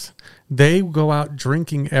partiers. They would go out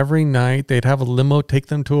drinking every night. They'd have a limo take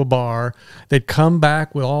them to a bar. They'd come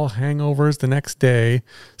back with all hangovers the next day.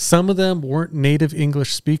 Some of them weren't native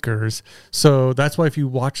English speakers. So that's why if you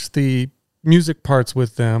watch the music parts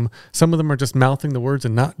with them, some of them are just mouthing the words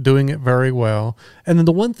and not doing it very well. And then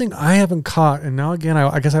the one thing I haven't caught, and now again,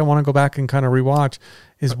 I guess I want to go back and kind of rewatch,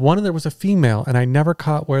 is one of there was a female, and I never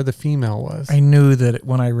caught where the female was. I knew that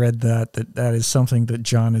when I read that is something that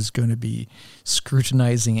John is going to be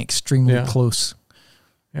scrutinizing extremely Yeah. close.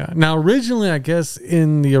 Yeah. Now, originally, I guess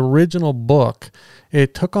in the original book,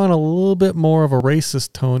 it took on a little bit more of a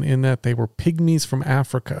racist tone in that they were pygmies from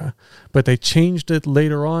Africa, but they changed it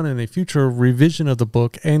later on in a future revision of the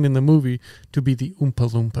book and in the movie to be the Oompa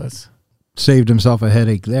Loompas. Saved himself a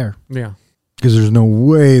headache there, Yeah. because there's no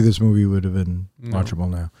way this movie would have been No. watchable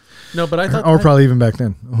now. No, but I thought. Or probably even back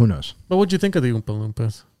then. Who knows? But what'd you think of the Oompa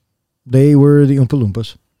Loompas? They were the Oompa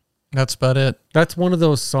Loompas. That's about it. That's one of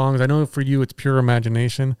those songs. I know for you it's pure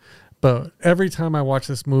imagination, but every time I watch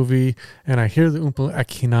this movie and I hear the Oompa, I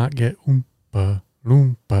cannot get Oompa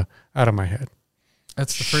Loompa out of my head.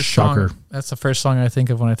 That's the first Shocker. song. That's the first song I think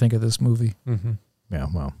of when I think of this movie. Mm-hmm. Yeah,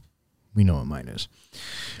 well, we know what mine is.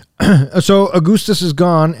 So Augustus is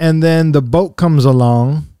gone, and then the boat comes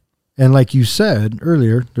along, and like you said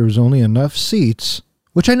earlier, there was only enough seats,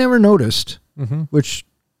 which I never noticed, Mm-hmm. which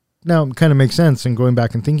now kind of makes sense. And going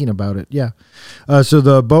back and thinking about it, yeah. So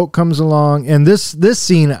the boat comes along, and this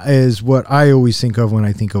scene is what I always think of when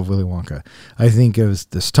I think of Willy Wonka. I think of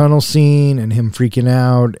this tunnel scene and him freaking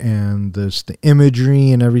out, and the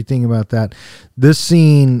imagery and everything about that. This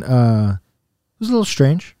scene was a little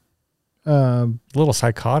strange. A little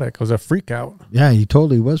psychotic. It was a freak out. Yeah, he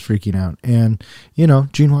totally was freaking out. And, you know,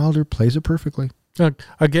 Gene Wilder plays it perfectly.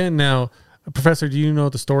 Again, now, Professor, do you know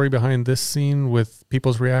the story behind this scene with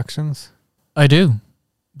people's reactions? I do.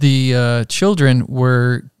 The children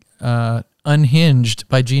were unhinged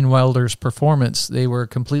by Gene Wilder's performance. They were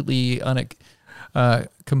completely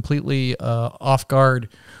off guard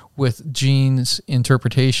with Gene's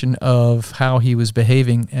interpretation of how he was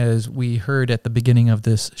behaving, as we heard at the beginning of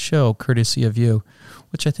this show, courtesy of you,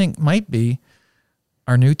 which I think might be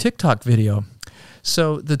our new TikTok video.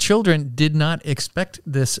 So the children did not expect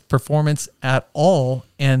this performance at all,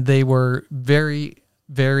 and they were very,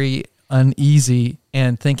 very uneasy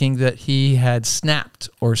and thinking that he had snapped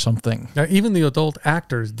or something. Now, even the adult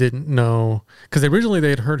actors didn't know, because originally they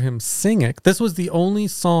had heard him sing it. This was the only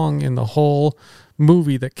song in the whole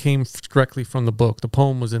movie that came directly from the book. The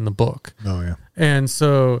poem was in the book. Oh, yeah. And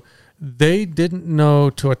so they didn't know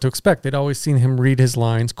what to expect. They'd always seen him read his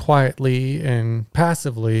lines quietly and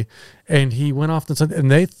passively, and he went off and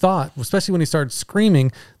they thought, especially when he started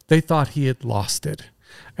screaming, they thought he had lost it.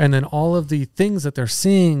 And then all of the things that they're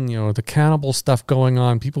seeing, the cannibal stuff going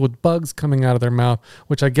on, people with bugs coming out of their mouth,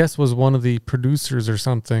 which I guess was one of the producers or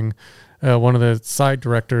something, one of the side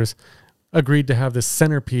directors, agreed to have this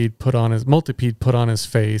multipede put on his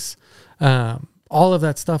face. All of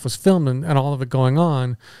that stuff was filmed, and all of it going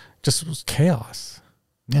on just was chaos.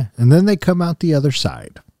 Yeah. And then they come out the other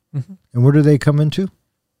side. Mm-hmm. And where do they come into?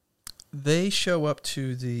 They show up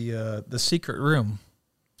to the secret room.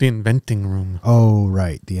 The inventing room. Oh,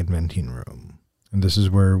 right. The inventing room. And this is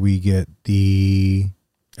where we get the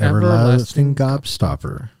everlasting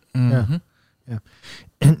gobstopper. Mm-hmm. Yeah.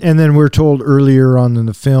 And then we're told earlier on in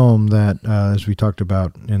the film that, as we talked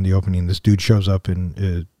about in the opening, this dude shows up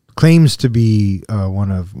and claims to be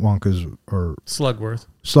one of Wonka's, or Slugworth,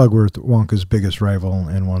 Wonka's biggest rival,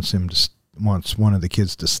 and wants one of the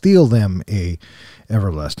kids to steal them a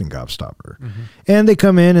everlasting gobstopper. Mm-hmm. And they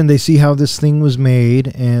come in and they see how this thing was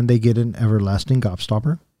made, and they get an everlasting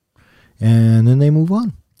gobstopper, and then they move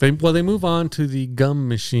on. They move on to the gum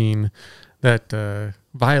machine that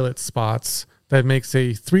Violet spots that makes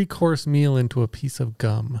a 3-course meal into a piece of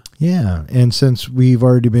gum. Yeah, and since we've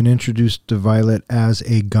already been introduced to Violet as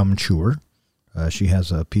a gum chewer, she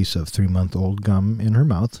has a piece of 3-month-old gum in her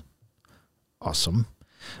mouth. Awesome.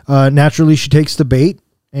 Naturally, she takes the bait,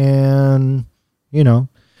 and,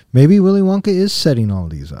 maybe Willy Wonka is setting all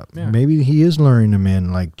these up. Yeah. Maybe he is luring them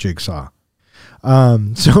in like Jigsaw.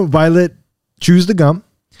 So Violet chews the gum,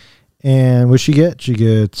 and what she get? She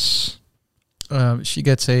gets a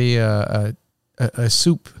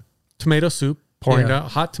soup. Tomato soup, pouring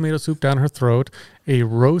out hot tomato soup down her throat, a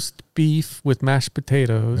roast beef with mashed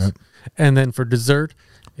potatoes, and then for dessert,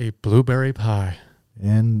 a blueberry pie.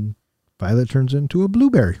 And Violet turns into a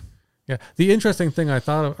blueberry. Yeah. The interesting thing I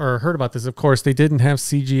thought or heard about this, of course, they didn't have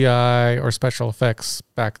CGI or special effects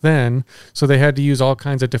back then, so they had to use all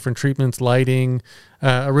kinds of different treatments, lighting.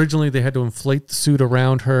 Originally, they had to inflate the suit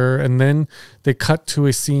around her, and then they cut to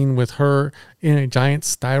a scene with her in a giant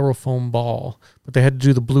styrofoam ball, but they had to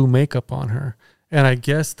do the blue makeup on her. And I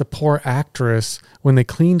guess the poor actress, when they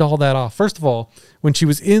cleaned all that off, first of all, when she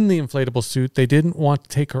was in the inflatable suit, they didn't want to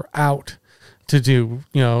take her out to do,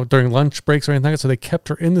 during lunch breaks or anything like that. So they kept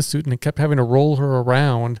her in the suit, and they kept having to roll her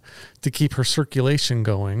around to keep her circulation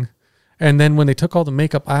going. And then when they took all the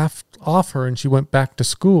makeup off her and she went back to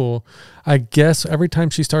school, I guess every time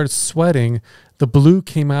she started sweating, the blue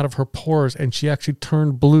came out of her pores, and she actually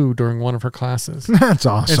turned blue during one of her classes. That's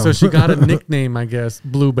awesome. And so she got a nickname, I guess,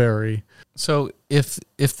 Blueberry. So if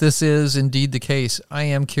this is indeed the case, I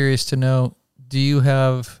am curious to know, do you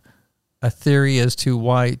have a theory as to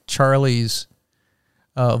why Charlie's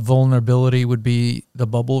vulnerability would be the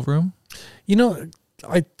bubble room?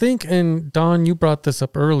 I think, and Don, you brought this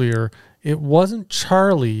up earlier, it wasn't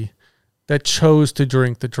Charlie that chose to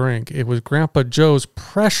drink the drink. It was Grandpa Joe's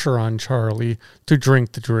pressure on Charlie to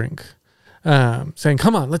drink the drink, saying,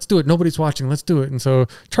 come on, let's do it. Nobody's watching. Let's do it. And so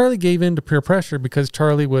Charlie gave in to peer pressure because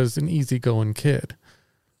Charlie was an easygoing kid.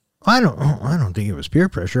 I don't think it was peer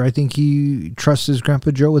pressure. I think he trusts his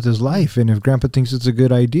Grandpa Joe with his life, and if Grandpa thinks it's a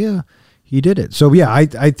good idea, he did it. So yeah, I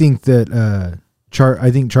think that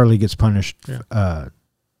I think Charlie gets punished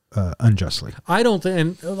unjustly. I don't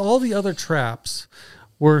think, and all the other traps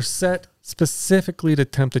were set specifically to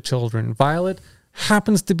tempt the children. Violet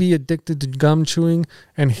happens to be addicted to gum chewing,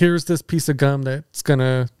 and here's this piece of gum that's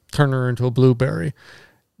gonna turn her into a blueberry.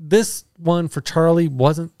 This one for Charlie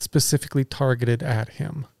wasn't specifically targeted at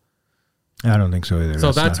him. I don't think so either.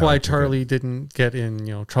 So that's why Charlie didn't get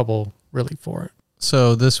in, trouble really for it.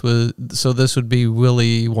 So this would be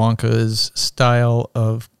Willy Wonka's style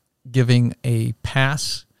of giving a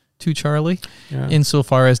pass to Charlie,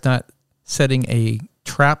 insofar as not setting a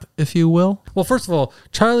trap, if you will. Well, first of all,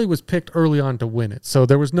 Charlie was picked early on to win it, so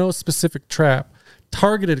there was no specific trap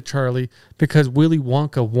targeted at Charlie because Willy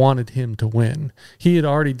Wonka wanted him to win. He had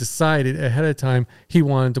already decided ahead of time he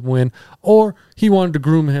wanted to win, or he wanted to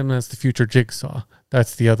groom him as the future Jigsaw.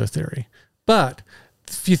 That's the other theory. But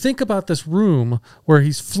if you think about this room where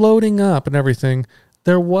he's floating up and everything,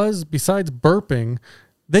 there was, besides burping,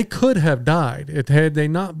 they could have died. Had they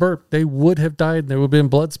not burped, they would have died. There would have been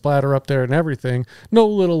blood splatter up there and everything. No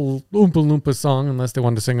little Oompa Loompa song unless they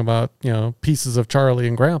wanted to sing about, pieces of Charlie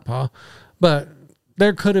and Grandpa. But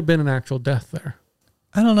there could have been an actual death there.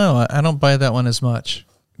 I don't know. I don't buy that one as much.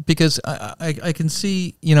 Because I can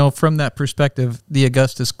see, from that perspective, the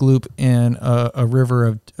Augustus Gloop in a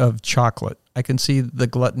river of chocolate. I can see the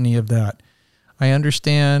gluttony of that. I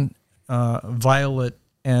understand Violet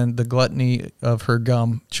and the gluttony of her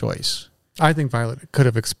gum choice. I think Violet could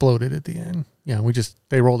have exploded at the end. Yeah,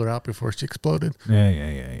 they rolled her out before she exploded.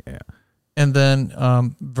 Yeah. And then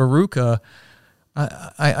Veruca,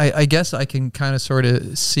 I guess I can kind of sort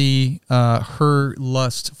of see her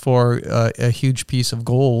lust for a huge piece of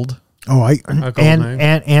gold. Oh, gold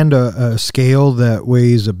and a scale that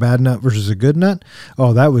weighs a bad nut versus a good nut.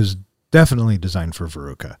 Oh, that was definitely designed for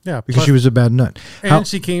Veruca. Yeah, because she was a bad nut. And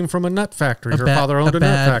she came from a nut factory. Her father owned a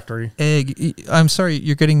nut factory. Egg. I'm sorry,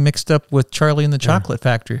 you're getting mixed up with Charlie and the Chocolate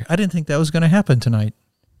Factory. I didn't think that was going to happen tonight,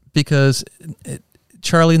 because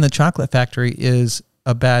Charlie and the Chocolate Factory is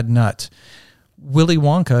a bad nut. Willy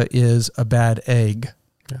Wonka is a bad egg.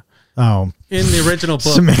 Yeah. Oh, in the original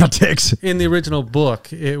book, semantics. In the original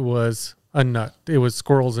book, it was a nut. It was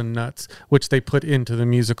squirrels and nuts, which they put into the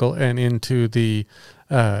musical and into the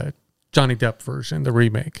Johnny Depp version, the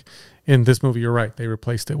remake. In this movie, you're right. They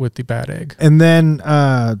replaced it with the bad egg. And then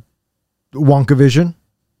Wonka Vision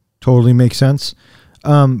totally makes sense.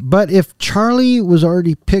 But if Charlie was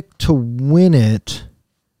already picked to win it,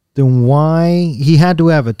 then why he had to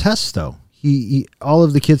have a test though? He all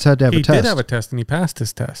of the kids had to have a test. He did have a test, and he passed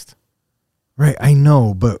his test. Right, I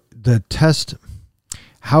know, but the test.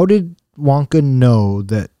 How did Wonka know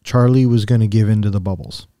that Charlie was going to give into the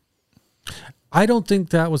bubbles? I don't think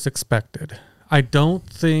that was expected. I don't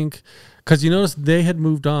think, because you notice they had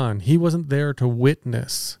moved on. He wasn't there to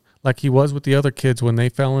witness like he was with the other kids when they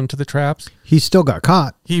fell into the traps. He still got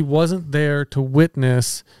caught. He wasn't there to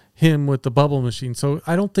witness him with the bubble machine. So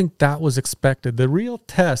I don't think that was expected. The real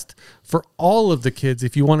test for all of the kids,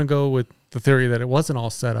 if you want to go with the theory that it wasn't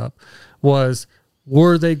all set up, was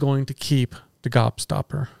were they going to keep the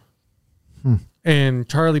gobstopper? And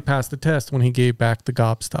Charlie passed the test when he gave back the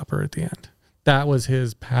gobstopper at the end. That was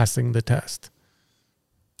his passing the test.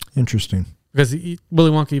 Interesting. Because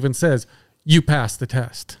Willy Wonka even says, you passed the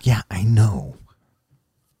test. Yeah, I know.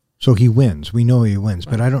 So he wins. We know he wins,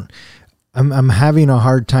 but I'm having a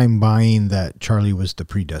hard time buying that Charlie was the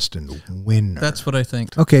predestined winner. That's what I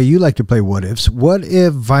think. Okay, you like to play what ifs. What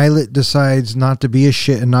if Violet decides not to be a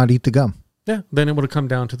shit and not eat the gum? Yeah, then it would have come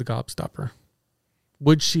down to the gobstopper.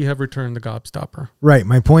 Would she have returned the gobstopper? Right.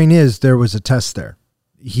 My point is there was a test there.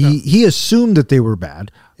 He assumed that they were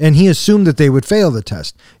bad, and he assumed that they would fail the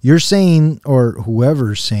test. You're saying, or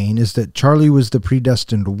whoever's saying, is that Charlie was the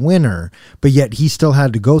predestined winner, but yet he still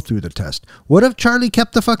had to go through the test. What if Charlie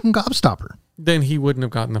kept the fucking gobstopper? Then he wouldn't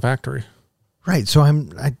have gotten the factory. Right. So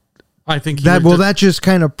I think that just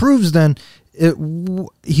kind of proves then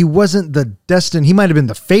he wasn't the destined. He might have been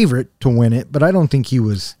the favorite to win it, but I don't think he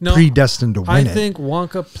was predestined to win it. I think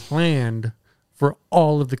Wonka planned for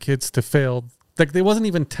all of the kids to fail. Like, there wasn't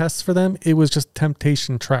even tests for them. It was just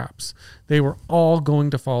temptation traps. They were all going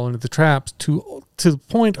to fall into the traps to the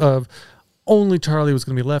point of only Charlie was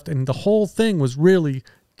going to be left. And the whole thing was really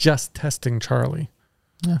just testing Charlie.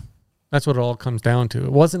 Yeah. That's what it all comes down to.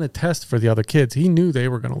 It wasn't a test for the other kids. He knew they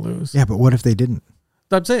were going to lose. Yeah, but what if they didn't?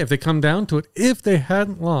 I'd say if they come down to it, if they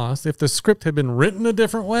hadn't lost, if the script had been written a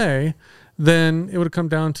different way, then it would have come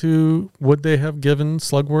down to, would they have given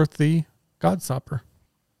Slugworth the Godstopper?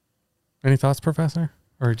 Any thoughts, Professor?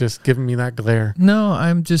 Or just giving me that glare? No,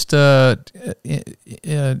 I'm just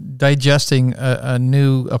digesting a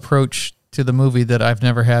new approach to the movie that I've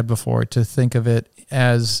never had before, to think of it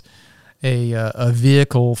as a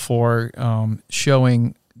vehicle for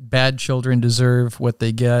showing bad children deserve what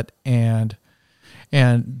they get, and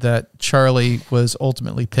that Charlie was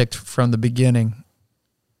ultimately picked from the beginning.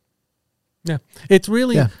 Yeah. It's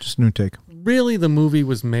really... Yeah, just a new take. Really, the movie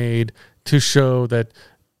was made to show that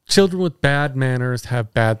children with bad manners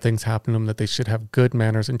have bad things happen to them, that they should have good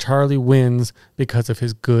manners. And Charlie wins because of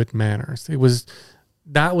his good manners.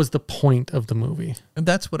 That was the point of the movie. And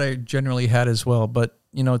that's what I generally had as well. But,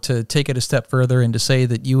 to take it a step further and to say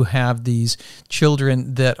that you have these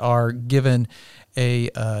children that are given a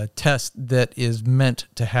test that is meant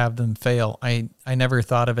to have them fail. I never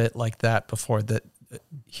thought of it like that before, that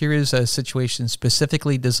here is a situation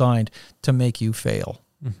specifically designed to make you fail.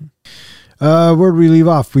 Mm-hmm. Where'd we leave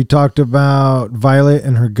off? We talked about Violet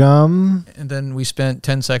and her gum. And then we spent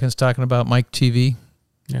 10 seconds talking about Mike TV.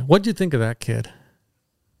 Yeah. What'd you think of that kid?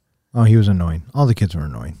 Oh, he was annoying. All the kids were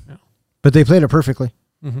annoying. Yeah. But they played it perfectly.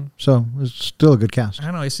 Mm-hmm. So it was still a good cast. I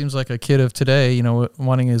don't know. He seems like a kid of today,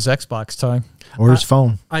 wanting his Xbox time. Or his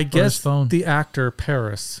phone. I guess the actor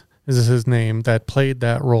Paris is his name that played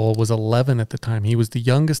that role was 11 at the time. He was the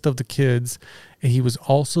youngest of the kids, and he was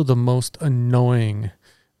also the most annoying.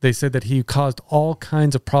 They said that he caused all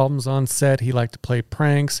kinds of problems on set. He liked to play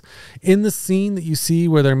pranks. In the scene that you see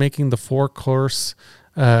where they're making the 4-course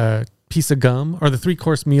piece of gum, or the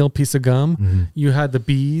 3-course meal piece of gum. You had the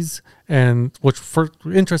bees, and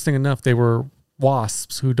interesting enough, they were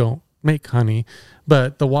wasps who don't make honey,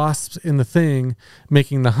 but the wasps in the thing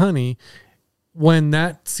making the honey. When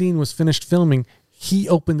that scene was finished filming, he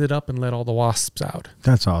opened it up and let all the wasps out.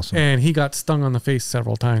 That's awesome. And he got stung on the face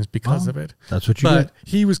several times because of it. That's what you But get.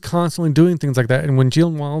 he was constantly doing things like that. And when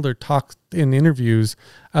Gene Wilder talked in interviews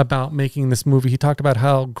about making this movie, he talked about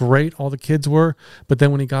how great all the kids were. But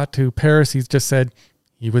then when he got to Paris, he just said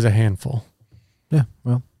he was a handful. Yeah,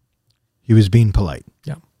 well, he was being polite.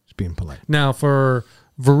 Yeah. He's being polite. Now, for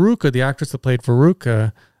Veruca, the actress that played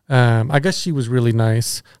Veruca, I guess she was really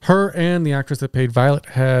nice. Her and the actress that played Violet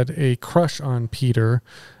had a crush on Peter,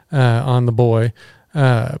 on the boy.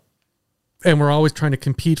 And we're always trying to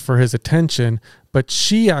compete for his attention. But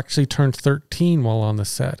she actually turned 13 while on the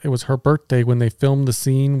set. It was her birthday when they filmed the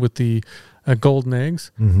scene with the golden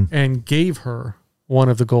eggs and gave her one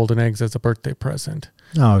of the golden eggs as a birthday present.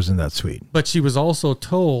 Oh, isn't that sweet? But she was also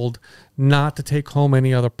told not to take home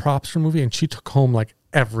any other props from the movie, and she took home like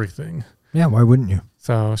everything. Yeah, why wouldn't you?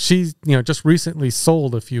 So she's, just recently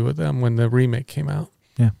sold a few of them when the remake came out.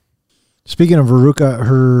 Yeah. Speaking of Veruca,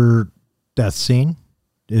 her death scene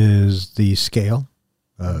is the scale,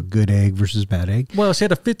 good egg versus bad egg. Well, she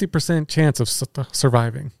had a 50% chance of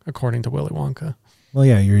surviving, according to Willy Wonka. Well,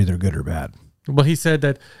 yeah, you're either good or bad. Well, he said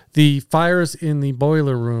that the fires in the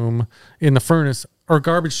boiler room, in the furnace, or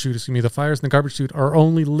garbage chute, the fires in the garbage chute are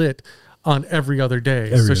only lit on every other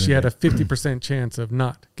day. So she had a 50% chance of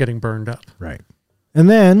not getting burned up. Right. And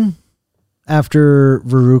then after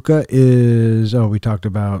Veruca is, we talked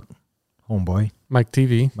about Homeboy, Mike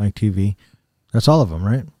TV. Mike TV. That's all of them,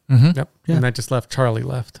 right? Mm-hmm. Yep. Yeah. And that just left. Charlie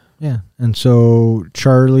left. Yeah. And so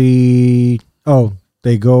Charlie,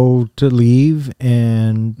 they go to leave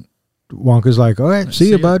and Wonka's like, all right, see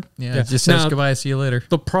you, bud. Yeah, Yeah. just says Now, goodbye, see you later.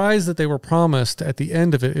 The prize that they were promised at the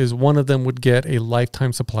end of it is one of them would get a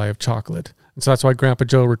lifetime supply of chocolate. And so that's why Grandpa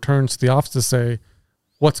Joe returns to the office to say,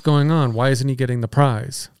 what's going on? Why isn't he getting the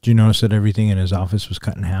prize? Did you notice that everything in his office was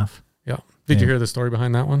cut in half? Yeah. Did you Yeah. hear the story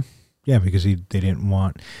behind that one? Yeah, because they didn't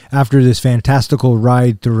want, after this fantastical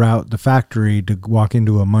ride throughout the factory, to walk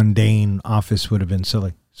into a mundane office would have been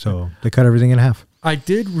silly. So they cut everything in half. I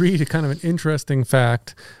did read a kind of an interesting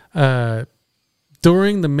fact.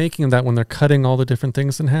 During the making of that, when they're cutting all the different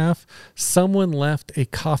things in half, someone left a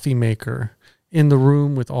coffee maker in the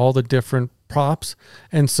room with all the different props.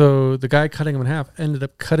 And so the guy cutting them in half ended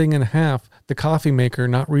up cutting in half the coffee maker,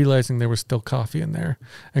 not realizing there was still coffee in there,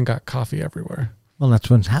 and got coffee everywhere. Well,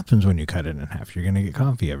 that's what happens when you cut it in half. You're going to get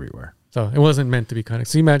coffee everywhere. So it wasn't meant to be cutting.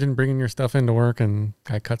 So you imagine bringing your stuff into work and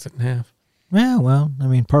guy cuts it in half. Yeah, well, I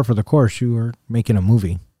mean, par for the course. You were making a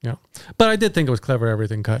movie. Yeah. But I did think it was clever,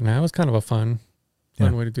 everything cut in half. It was kind of a fun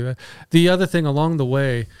Yeah. way to do that. The other thing along the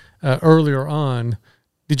way, earlier on,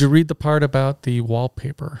 did you read the part about the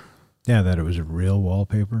wallpaper? Yeah, that it was a real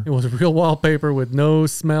wallpaper. It was real wallpaper with no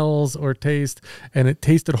smells or taste, and it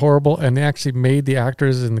tasted horrible, and they actually made the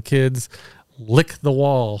actors and the kids lick the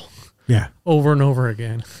wall Yeah, over and over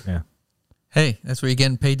again. yeah. Hey, that's what you're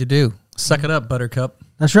getting paid to do. Suck it up, Buttercup.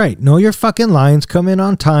 That's right. Know your fucking lines, come in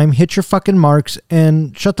on time, hit your fucking marks,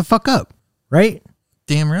 and shut the fuck up. Right?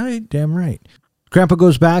 Damn right. Damn right. Grandpa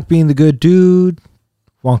goes back being the good dude.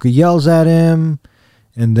 Wonka yells at him.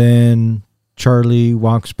 And then Charlie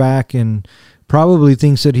walks back and probably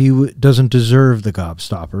thinks that he doesn't deserve the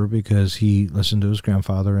gobstopper because he listened to his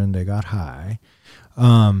grandfather and they got high.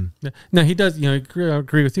 Now he does, I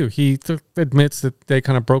agree with you. He admits that they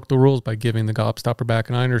kind of broke the rules by giving the gobstopper back,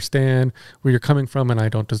 and I understand where you're coming from, and I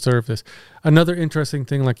don't deserve this. Another interesting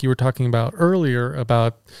thing, like you were talking about earlier,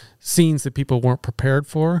 about scenes that people weren't prepared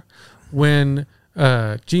for, when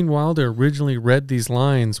Gene Wilder originally read these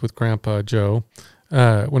lines with Grandpa Joe.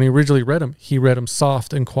 When he originally read them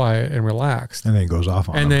soft and quiet and relaxed, And then he goes off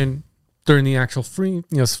on him. and then during the actual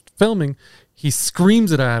filming, he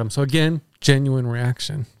screams it at him. So again, genuine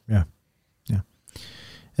reaction. Yeah. Yeah.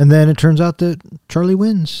 And then it turns out that Charlie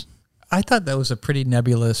wins. I thought that was a pretty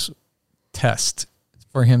nebulous test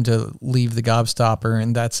for him to leave the gobstopper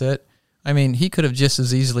and that's it. I mean, he could have just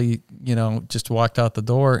as easily, just walked out the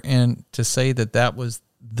door, and to say that that was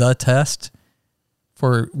the test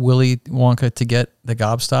for Willy Wonka to get the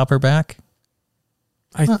gobstopper back.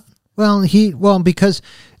 Because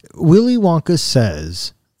Willy Wonka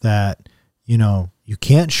says that, you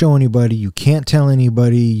can't show anybody, you can't tell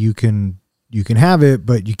anybody, you can have it,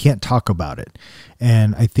 but you can't talk about it.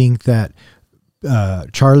 And I think that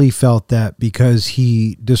Charlie felt that because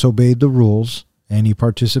he disobeyed the rules and he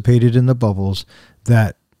participated in the bubbles,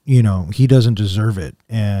 that, he doesn't deserve it.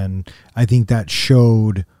 And I think that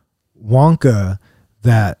showed Wonka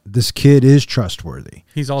that this kid is trustworthy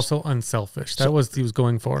He's also unselfish. That was he was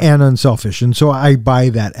going for. and unselfish. And so I buy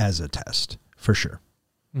that as a test for sure.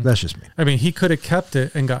 That's just me. I mean, he could have kept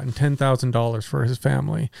it and gotten $10,000 for his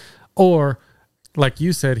family. Or, like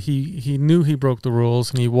you said, he knew he broke the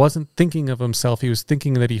rules and he wasn't thinking of himself. He was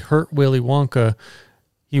thinking that he hurt Willy Wonka.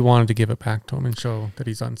 He wanted to give it back to him and show that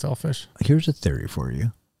he's unselfish. Here's a theory for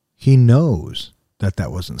you. He knows that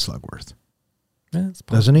wasn't Slugworth. Yeah, it's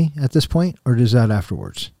possible. Doesn't he at this point? Or is that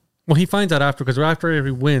afterwards? Well, he finds out after, because after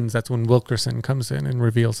he wins, that's when Wilkerson comes in and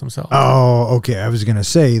reveals himself. Oh, okay. I was going to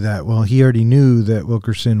say that, well, he already knew that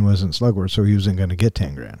Wilkerson wasn't Slugworth, so he wasn't going to get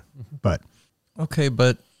 10 grand. But Okay,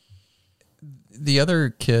 but the other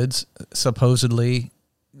kids supposedly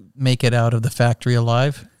make it out of the factory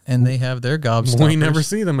alive, and they have their gobstoppers. We never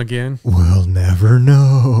see them again. we'll never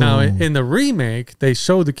know. Now, in the remake, they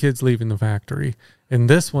show the kids leaving the factory. In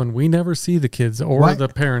this one, we never see the kids or Why- the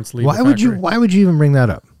parents leave why the would factory. you even bring that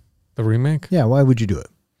up? The remake? Yeah, why would you do it?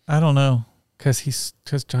 I don't know. Because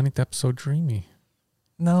Johnny Depp's so dreamy.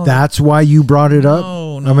 No, That's why you brought it up?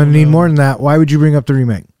 No, I'm going to need more than that. Why would you bring up the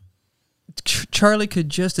remake? Charlie could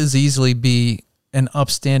just as easily be an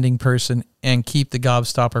upstanding person and keep the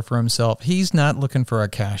gobstopper for himself. He's not looking for a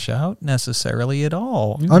cash out necessarily at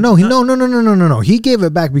all. Oh, no. No. He gave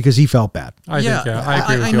it back because he felt bad. I agree with you.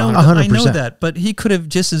 I know 100%. that, but he could have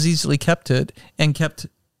just as easily kept it and kept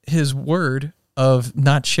his word of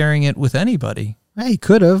not sharing it with anybody. He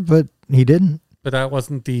could have, but he didn't. But that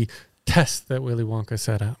wasn't the test that Willy Wonka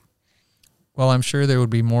set up. Well, I'm sure there would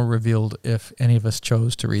be more revealed if any of us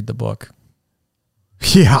chose to read the book.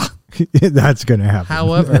 Yeah, that's going to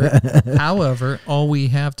happen. However, all we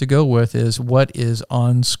have to go with is what is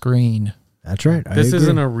on screen. That's right. I This agree.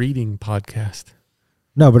 isn't a reading podcast.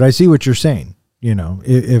 No, but I see what you're saying. You know,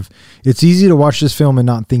 if it's easy to watch this film and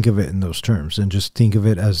not think of it in those terms and just think of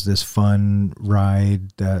it as this fun ride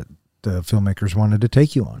that the filmmakers wanted to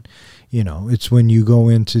take you on. You know, it's when you go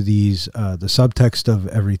into these, the subtext of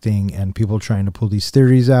everything and people trying to pull these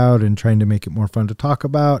theories out and trying to make it more fun to talk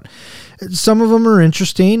about. Some of them are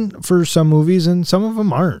interesting for some movies and some of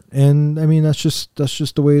them aren't. And I mean, that's just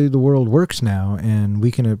the way the world works now. And we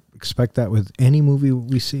can expect that with any movie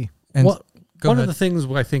we see. And Well, go one ahead. of the things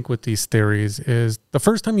I think with these theories is the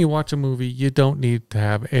first time you watch a movie, you don't need to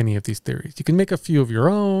have any of these theories. You can make a few of your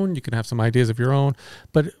own. You can have some ideas of your own.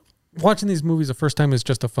 But watching these movies the first time is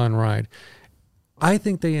just a fun ride. I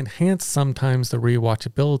think they enhance sometimes the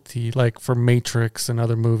rewatchability, like for Matrix and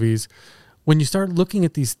other movies. When you start looking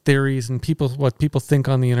at these theories and what people think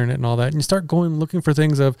on the internet and all that, and you start going looking for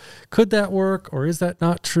things of, could that work or is that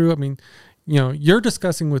not true? I mean, you know, you're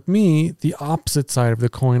discussing with me the opposite side of the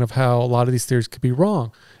coin of how a lot of these theories could be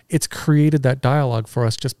wrong. It's created that dialogue for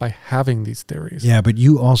us just by having these theories. Yeah, but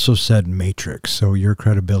you also said Matrix, so your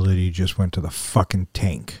credibility just went to the fucking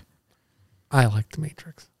tank. I like the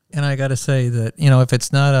Matrix. And I got to say that, you know, if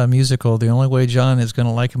it's not a musical, the only way John is going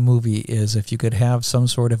to like a movie is if you could have some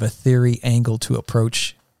sort of a theory angle to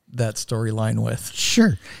approach that storyline with.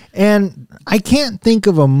 Sure. And I can't think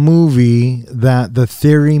of a movie that the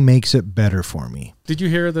theory makes it better for me. Did you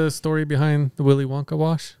hear the story behind the Willy Wonka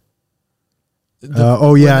wash?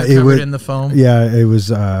 Oh, yeah, When they're it covered would- in the foam. Yeah, it was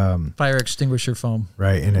Fire extinguisher foam.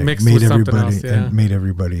 right, and it Mixed made with something everybody else, yeah. and made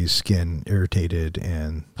everybody's skin irritated,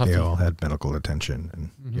 and Puffy. they all had medical attention, and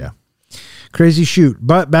yeah, crazy shoot.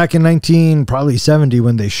 But back in 1970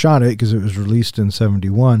 when they shot it, because it was released in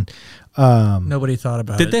 71, Nobody thought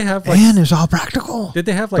about Did it. they have like and it's all practical. did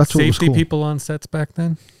they have like That's what was safety cool. people on sets back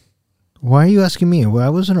then? Why are you asking me? Well, I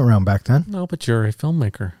wasn't around back then. No, but you're a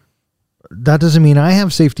filmmaker. That doesn't mean I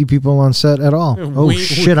have safety people on set at all. Oh We-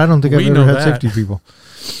 shit! I don't think I've we ever know had that. safety people.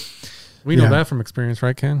 We know Yeah. that from experience,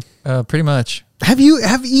 right, Ken? Pretty much. Have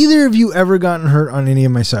either of you ever gotten hurt on any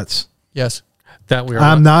of my sets? Yes. That we are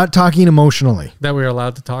I'm not talking emotionally. that we are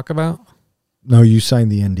allowed to talk about. No, you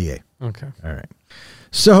signed the NDA. Okay. All right.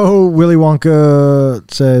 So Willy Wonka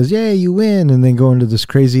says, "Yay, you win," and then go into this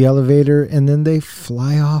crazy elevator, and then they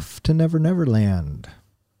fly off to Never Never Land.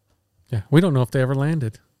 Yeah, we don't know if they ever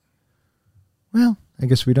landed. Well, I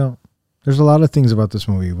guess we don't. There's a lot of things about this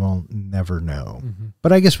movie we'll never know. Mm-hmm.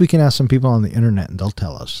 But I guess we can ask some people on the internet, and they'll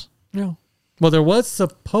tell us. Yeah. Well, there was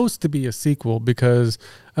supposed to be a sequel because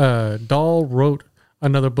Dahl wrote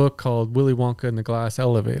another book called Willy Wonka and the Glass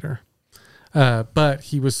Elevator. But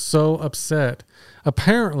he was so upset,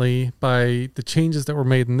 apparently, by the changes that were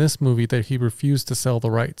made in this movie that he refused to sell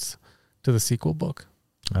the rights to the sequel book.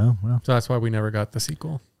 Oh, well. So that's why we never got the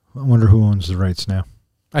sequel. I wonder who owns the rights now.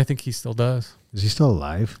 I think he still does. Is he still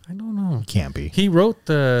alive? I don't know. He can't be. He wrote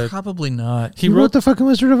the. Probably not. He wrote the fucking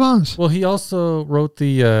Wizard of Oz. Well, he also wrote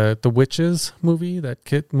the Witches movie.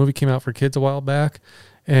 That movie came out for kids a while back,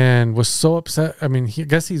 and was so upset. I mean, I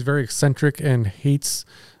guess he's very eccentric and hates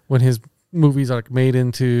when his movies are like made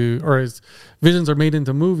into, or his visions are made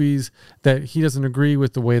into movies, that he doesn't agree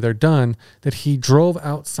with the way they're done. That he drove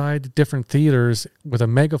outside different theaters with a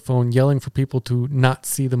megaphone yelling for people to not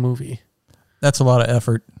see the movie. That's a lot of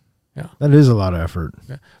effort. Yeah, that is a lot of effort.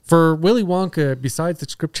 Yeah. For Willy Wonka, besides the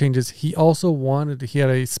script changes, he also he had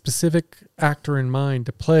a specific actor in mind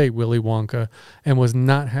to play Willy Wonka, and was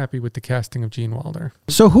not happy with the casting of Gene Wilder.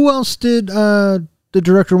 So who else did the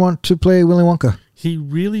director want to play Willy Wonka? He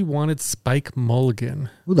really wanted Spike Mulligan.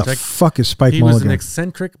 Who the fuck is Spike Mulligan? He was an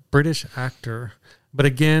eccentric British actor. But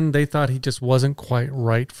again, they thought he just wasn't quite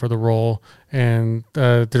right for the role, and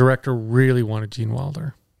the director really wanted Gene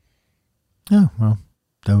Wilder. Yeah, well,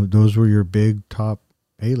 those were your big top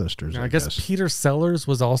A-listers. I guess Peter Sellers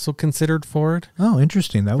was also considered for it. Oh,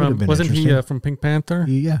 interesting. That would have been wasn't interesting. he from Pink Panther?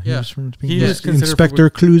 He was from Pink He was Panther. considered Inspector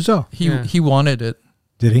Clouseau. He wanted it.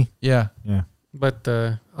 Did he? Yeah. Yeah. But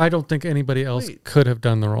I don't think anybody else could have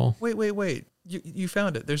done the role. Wait. You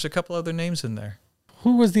found it. There's a couple other names in there.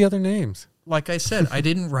 Who was the other names? Like I said, I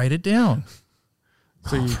didn't write it down.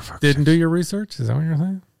 So you didn't do your research? Is that what you're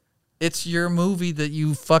saying? It's your movie that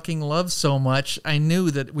you fucking love so much. I knew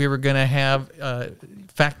that we were going to have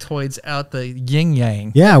factoids out the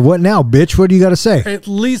yin-yang. Yeah, what now, bitch? What do you got to say? At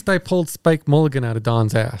least I pulled Spike Mulligan out of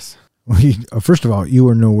Don's ass. Well, first of all, you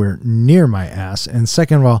were nowhere near my ass. And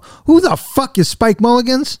second of all, who the fuck is Spike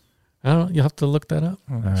Mulligans? I don't know. You'll have to look that up.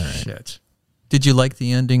 Shit. Did you like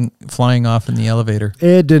the ending, flying off in the elevator?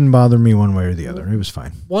 It didn't bother me one way or the other. It was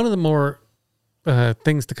fine. One of the more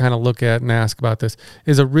things to kind of look at and ask about this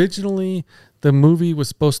is, originally the movie was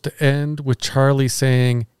supposed to end with Charlie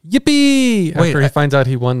saying yippee after he finds out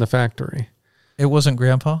he won the factory. It wasn't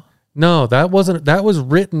Grandpa? No, that was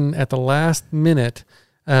written at the last minute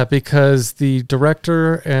because the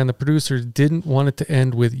director and the producers didn't want it to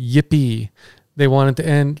end with yippee. They wanted to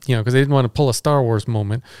end, because they didn't want to pull a Star Wars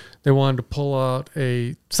moment. They wanted to pull out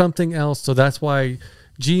something else. So that's why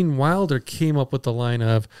Gene Wilder came up with the line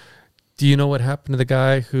of, do you know what happened to the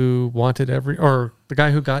guy who wanted the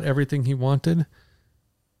guy who got everything he wanted?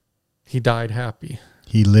 He died happy.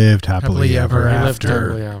 He lived happily ever after. He lived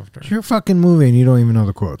happily after. It's your fucking movie and you don't even know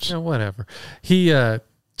the quotes. Yeah, whatever. Gene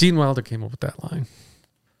Wilder came up with that line.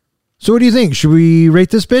 So what do you think? Should we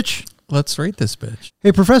rate this bitch? Let's rate this bitch.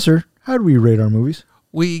 Hey, Professor, how do we rate our movies?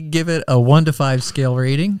 We give it a 1 to 5 scale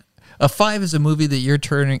rating. A 5 is a movie that you're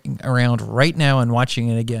turning around right now and watching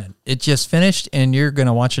it again. It just finished and you're going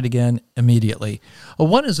to watch it again immediately. A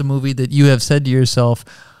 1 is a movie that you have said to yourself,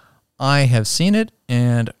 I have seen it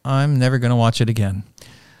and I'm never going to watch it again.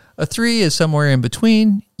 A 3 is somewhere in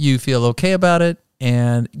between. You feel okay about it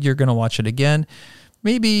and you're going to watch it again.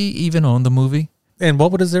 Maybe even own the movie. And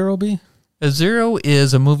what would a 0 be? A 0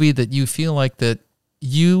 is a movie that you feel like that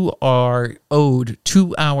you are owed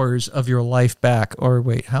 2 hours of your life back. Or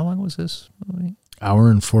wait, how long was this movie? Hour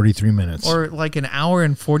and 43 minutes. Or like an hour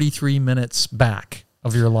and 43 minutes back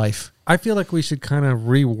of your life. I feel like we should kind of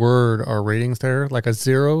reword our ratings there. Like a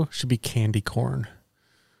 0 should be candy corn.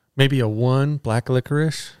 Maybe a 1, black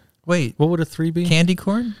licorice. Wait. What would a 3 be? Candy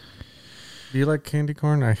corn? Do you like candy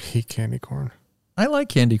corn? I hate candy corn. I like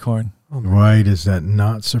candy corn. Why does that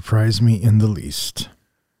not surprise me in the least?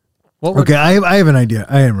 Okay, I have an idea.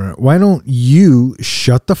 Why don't you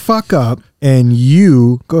shut the fuck up and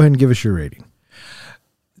you go ahead and give us your rating?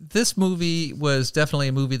 This movie was definitely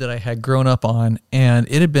a movie that I had grown up on, and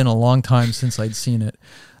it had been a long time since I'd seen it.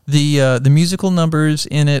 The musical numbers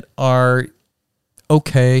in it are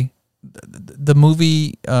okay. The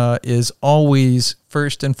movie is always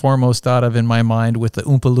first and foremost thought of in my mind with the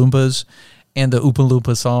Oompa Loompas and the Oompa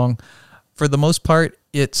Loompa song. For the most part,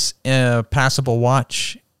 it's a passable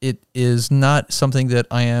watch. It is not something that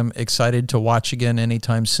I am excited to watch again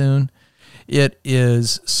anytime soon. It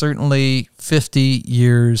is certainly 50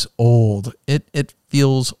 years old. It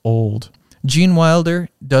feels old. Gene Wilder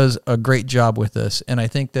does a great job with this, and I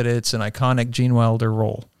think that it's an iconic Gene Wilder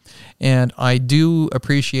role. And I do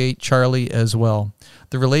appreciate Charlie as well.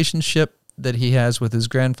 The relationship that he has with his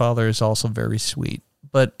grandfather is also very sweet,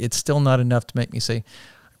 but it's still not enough to make me say,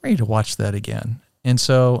 I'm ready to watch that again. And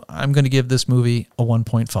so I'm going to give this movie a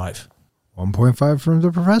 1.5. 1.5 from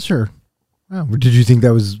the Professor. Wow. Did you think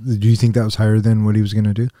that was higher than what he was going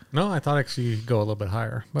to do? No, I thought actually you'd go a little bit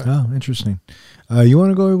higher. But oh, interesting. You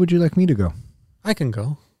want to go or would you like me to go? I can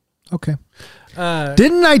go. Okay.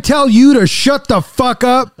 Didn't I tell you to shut the fuck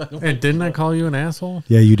up? And didn't I call you an asshole?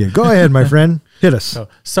 Yeah, you did. Go ahead, my friend. Hit us. So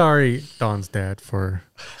sorry, Don's dad, for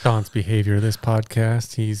Don's behavior this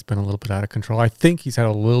podcast. He's been a little bit out of control. I think he's had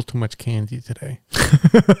a little too much candy today.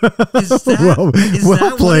 Is that,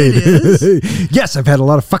 well played. What it is? Yes, I've had a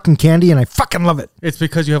lot of fucking candy and I fucking love it. It's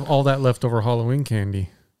because you have all that leftover Halloween candy.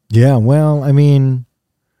 Yeah, well, I mean,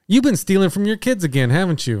 You've been stealing from your kids again,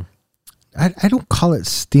 haven't you? I don't call it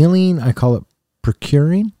stealing. I call it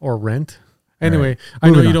procuring. Or rent? Anyway, right. I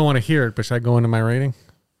know Moving you on. don't want to hear it, but should I go into my rating?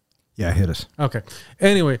 Yeah, hit us. Okay.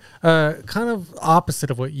 Anyway, kind of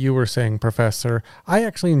opposite of what you were saying, Professor. I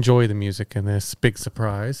actually enjoy the music in this. Big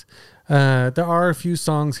surprise. There are a few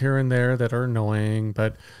songs here and there that are annoying,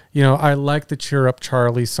 but you know, I like the Cheer Up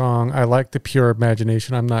Charlie song. I like the Pure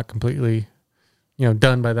Imagination. I'm not completely,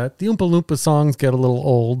 done by that. The Oompa Loompa songs get a little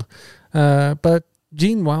old, but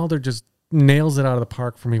Gene Wilder just nails it out of the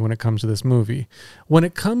park for me when it comes to this movie. When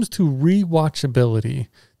it comes to rewatchability,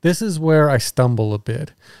 this is where I stumble a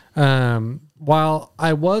bit. While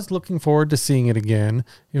I was looking forward to seeing it again,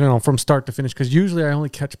 from start to finish, because usually I only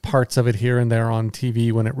catch parts of it here and there on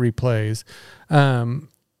TV when it replays.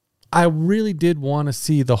 I really did want to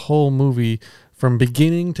see the whole movie from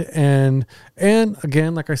beginning to end. And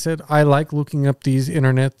again, like I said, I like looking up these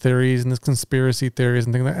internet theories and this conspiracy theories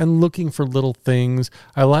and things like that, and looking for little things.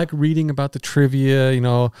 I like reading about the trivia,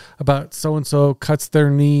 about so-and-so cuts their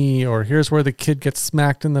knee, or here's where the kid gets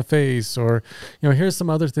smacked in the face, or, here's some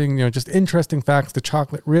other thing, just interesting facts, the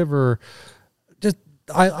Chocolate River. Just,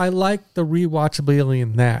 I like the rewatchability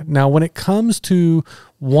in that. Now, when it comes to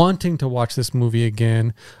wanting to watch this movie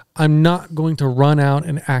again, I'm not going to run out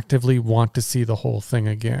and actively want to see the whole thing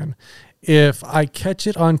again. If I catch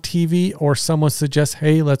it on TV or someone suggests,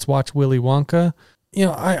 hey, let's watch Willy Wonka,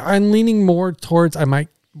 I'm leaning more towards I might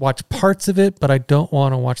watch parts of it, but I don't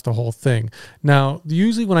want to watch the whole thing. Now,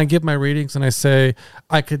 usually when I give my ratings and I say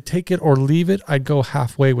I could take it or leave it, I'd go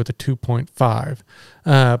halfway with a 2.5.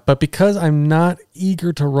 But because I'm not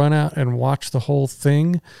eager to run out and watch the whole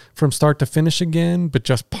thing from start to finish again, but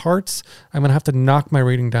just parts, I'm going to have to knock my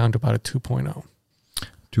rating down to about a 2.0.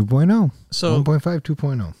 2.0. So 1.5,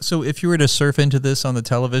 2.0. So if you were to surf into this on the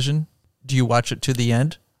television, do you watch it to the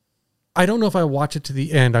end? I don't know if I watch it to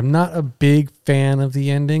the end. I'm not a big fan of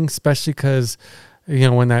the ending, especially because,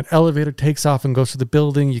 when that elevator takes off and goes to the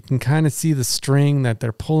building, you can kind of see the string that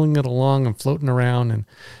they're pulling it along and floating around, and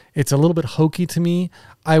it's a little bit hokey to me.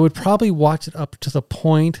 I would probably watch it up to the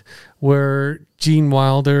point where Gene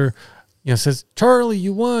Wilder, says, Charlie,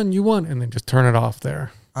 you won, and then just turn it off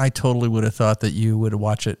there. I totally would have thought that you would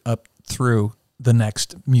watch it up through the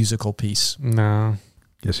next musical piece. No.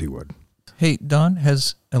 Yes, he would. Hey, Don,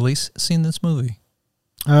 has Elise seen this movie?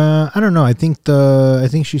 I don't know. I think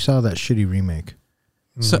she saw that shitty remake.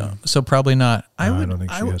 So probably not. I don't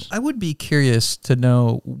think she has. I would be curious to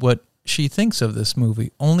know what she thinks of this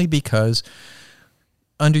movie, only because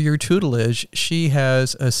under your tutelage, she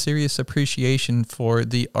has a serious appreciation for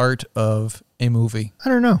the art of a movie. I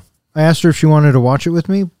don't know. I asked her if she wanted to watch it with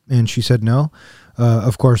me, and she said no.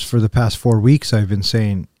 Of course, for the past 4 weeks, I've been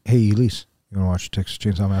saying, hey, Elise, you want to watch Texas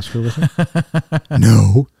Chainsaw Massacre with me?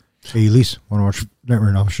 No. Hey, Elise, want to watch Nightmare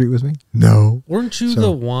on Elm Street with me? No. Weren't you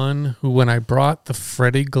the one who, when I brought the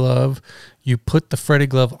Freddy glove, you put the Freddy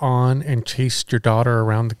glove on and chased your daughter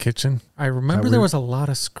around the kitchen? I remember there was a lot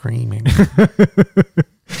of screaming.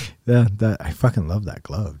 Yeah, I fucking love that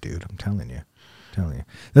glove, dude. I'm telling you.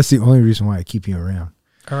 That's the only reason why I keep you around.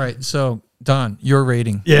 All right, so Don, your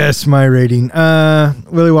rating. Yes, my rating.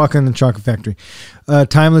 Willy Wonka and the Chocolate Factory.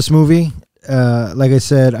 Timeless movie. Like I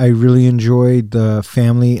said, I really enjoyed the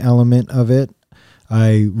family element of it.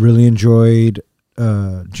 I really enjoyed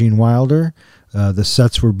Gene Wilder. The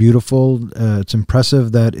sets were beautiful. It's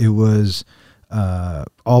impressive that it was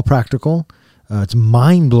all practical. It's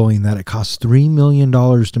mind-blowing that it cost $3 million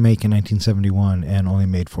to make in 1971 and only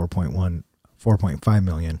made $4.5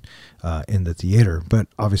 million in the theater, but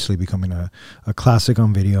obviously becoming a classic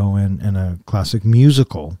on video and a classic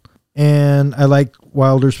musical. And I like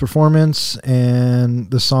Wilder's performance and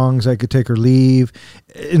the songs I could take or leave.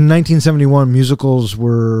 In 1971, musicals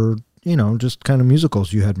were, just kind of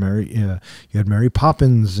musicals. You had Mary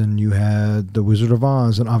Poppins and you had The Wizard of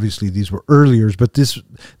Oz, and obviously these were earlier, but this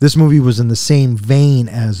movie was in the same vein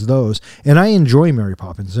as those. And I enjoy Mary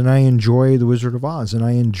Poppins, and I enjoy The Wizard of Oz, and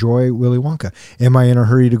I enjoy Willy Wonka. Am I in a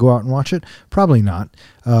hurry to go out and watch it? Probably not.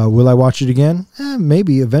 Will I watch it again?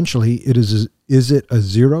 Maybe eventually. Is it a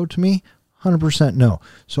 0 to me? 100% no.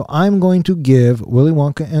 So I'm going to give Willy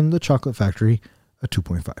Wonka and the Chocolate Factory a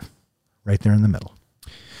 2.5. Right there in the middle.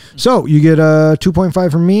 So you get a 2.5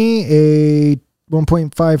 from me, a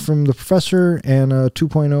 1.5 from the professor, and a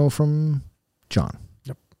 2.0 from John.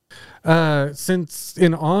 Since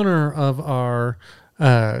in honor of our,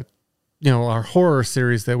 our horror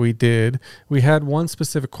series that we did, we had one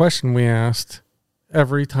specific question we asked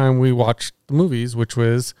every time we watched the movies, which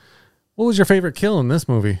was, what was your favorite kill in this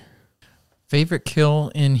movie? Favorite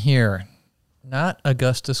kill in here? Not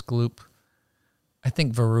Augustus Gloop. I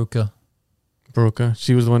think Veruca. Veruca.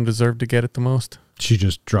 She was the one who deserved to get it the most. She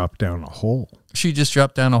just dropped down a hole. She just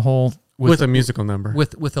dropped down a hole With a musical number.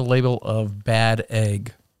 With a label of bad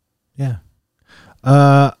egg. Yeah.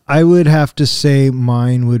 I would have to say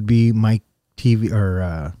mine would be Mike TV,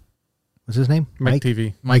 or what's his name? Mike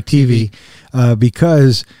TV. Mike TV.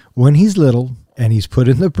 Because when he's little and he's put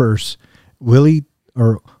in the purse, Willie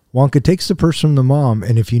or Wonka takes the purse from the mom,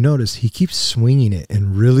 and if you notice, he keeps swinging it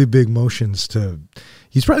in really big motions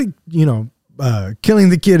he's probably, killing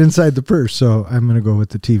the kid inside the purse. So I'm going to go with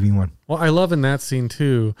the TV one. Well, I love in that scene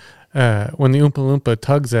too, when the Oompa Loompa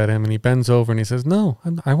tugs at him and he bends over and he says, "No,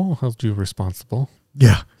 I won't hold you responsible."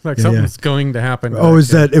 Yeah. Like Yeah, something's going to happen. Oh, it was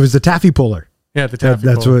the taffy puller. Yeah, the taffy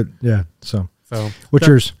That's puller. So So what's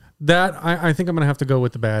yours? I think I'm going to have to go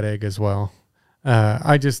with the bad egg as well.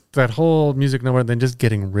 That whole music number, then just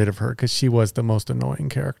getting rid of her because she was the most annoying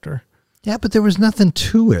character. Yeah, but there was nothing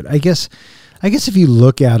to it. I guess if you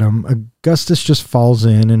look at him, Augustus just falls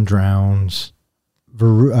in and drowns.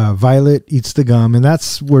 Violet eats the gum, and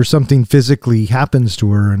that's where something physically happens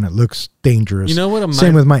to her, and it looks dangerous. You know what?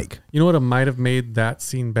 Same with Mike. You know what might have made that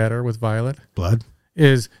scene better with Violet? Blood. Do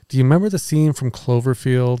you remember the scene from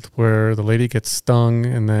Cloverfield where the lady gets stung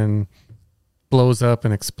and then blows up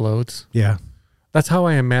and explodes? Yeah. That's how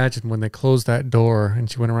I imagined when they closed that door and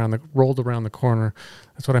she rolled around the corner.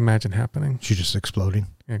 That's what I imagine happening. She's just exploding.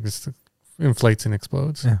 Yeah, just inflates and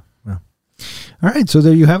explodes. Yeah. Well. All right. So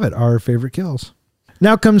there you have it. Our favorite kills.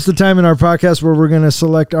 Now comes the time in our podcast where we're going to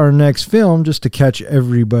select our next film. Just to catch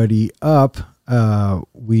everybody up,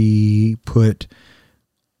 we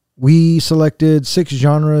selected 6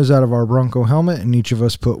 genres out of our Bronco helmet, and each of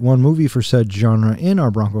us put one movie for said genre in our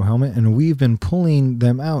Bronco helmet, and we've been pulling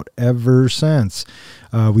them out ever since.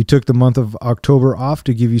 We took the month of October off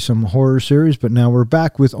to give you some horror series, but now we're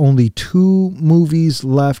back with only 2 movies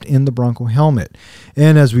left in the Bronco helmet.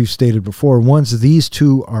 And as we've stated before, once these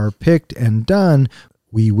 2 are picked and done,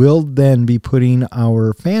 we will then be putting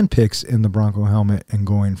our fan picks in the Bronco helmet and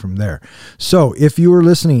going from there. So if you are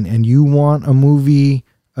listening and you want a movie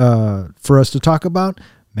for us to talk about,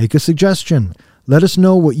 make a suggestion. Let us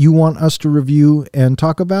know what you want us to review and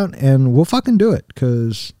talk about, and we'll fucking do it,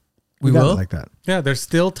 because we got it like that. Yeah, there's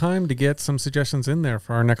still time to get some suggestions in there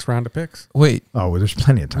for our next round of picks. Wait. Oh, well, there's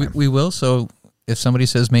plenty of time. We will. So if somebody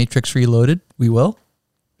says Matrix Reloaded, we will.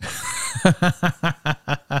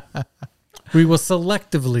 We will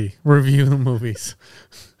selectively review the movies.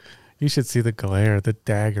 You should see the glare, the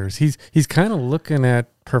daggers. He's kind of looking at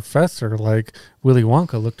Professor like Willy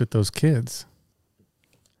Wonka looked at those kids.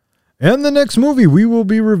 And the next movie we will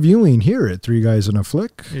be reviewing here at Three Guys in a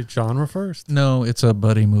Flick. It's genre first. No, it's a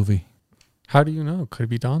buddy movie. How do you know? Could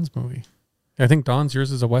be Don's movie. I think Don's,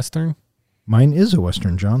 yours is a Western. Mine is a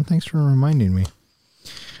Western, John. Thanks for reminding me.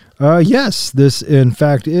 Yes, this in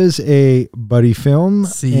fact is a buddy film,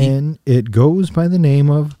 and it goes by the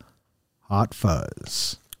name of Hot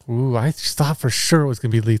Fuzz. Ooh, I thought for sure it was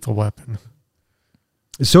going to be Lethal Weapon.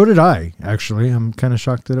 So did I, actually. I'm kind of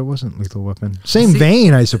shocked that it wasn't Lethal Weapon. Same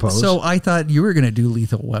vein, I suppose. So I thought you were going to do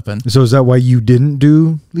Lethal Weapon. So is that why you didn't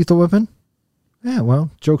do Lethal Weapon? Yeah,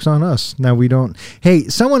 well, joke's on us. Now we don't. Hey,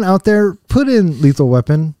 someone out there, put in Lethal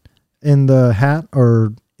Weapon in the hat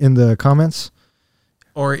or in the comments.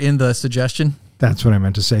 Or in the suggestion. That's what I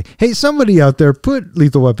meant to say. Hey, somebody out there, put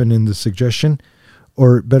Lethal Weapon in the suggestion.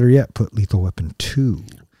 Or better yet, put Lethal Weapon 2.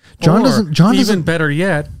 John doesn't. Better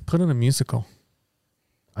yet, put in a musical.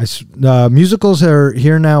 Musicals are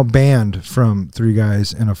here now banned from Three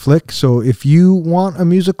Guys in a Flick. So if you want a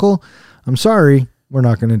musical, I'm sorry, we're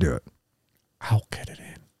not going to do it. I'll get it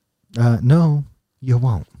in. No, you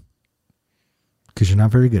won't. Because you're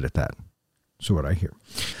not very good at that. So what I hear.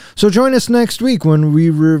 So join us next week when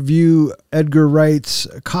we review Edgar Wright's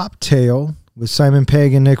Cop Tale with Simon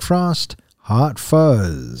Pegg and Nick Frost, Hot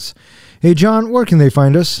Fuzz. Hey, John, where can they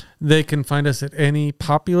find us? They can find us at any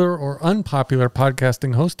popular or unpopular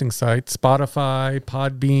podcasting hosting site, Spotify,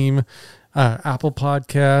 Podbeam, Apple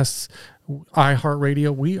Podcasts,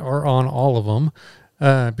 iHeartRadio. We are on all of them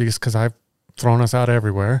because I've thrown us out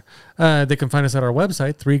everywhere. They can find us at our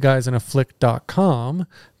website, threeguysinaflick.com.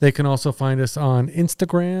 They can also find us on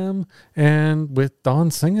Instagram and with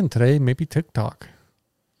Don singing today, maybe TikTok.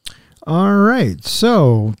 All right.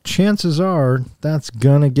 So chances are that's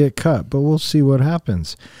going to get cut, but we'll see what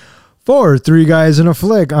happens. For Three Guys in a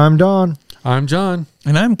Flick, I'm Don. I'm John.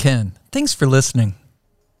 And I'm Ken. Thanks for listening.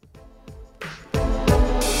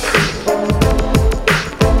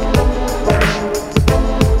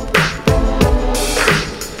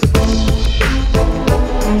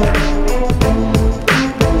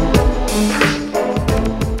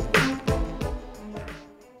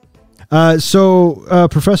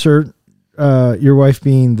 Professor, your wife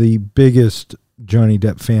being the biggest Johnny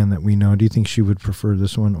Depp fan that we know, do you think she would prefer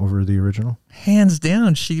this one over the original? Hands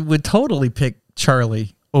down, she would totally pick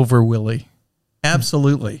Charlie over Willie.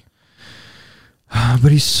 Absolutely.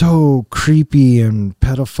 But he's so creepy and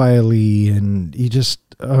pedophile-y, and he just,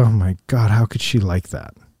 oh my God, how could she like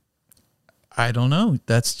that? I don't know.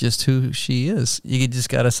 That's just who she is. You just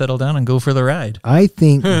got to settle down and go for the ride. I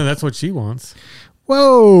think... That's what she wants.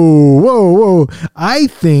 Whoa. I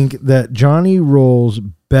think that Johnny Roll's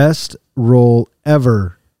best role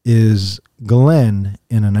ever is Glenn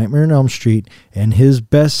in A Nightmare on Elm Street, and his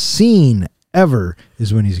best scene ever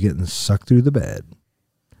is when he's getting sucked through the bed.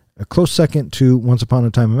 A close second to Once Upon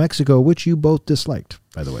a Time in Mexico, which you both disliked,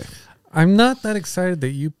 by the way. I'm not that excited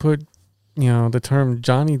that you put, the term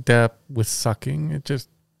Johnny Depp with sucking. It just,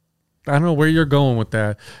 I don't know where you're going with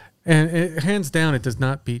that. And hands down, it does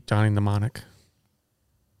not beat Johnny Mnemonic.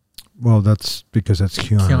 Well, that's because that's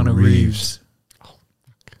Keanu Reeves. Oh.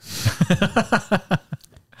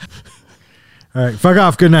 All right, fuck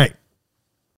off. Good night.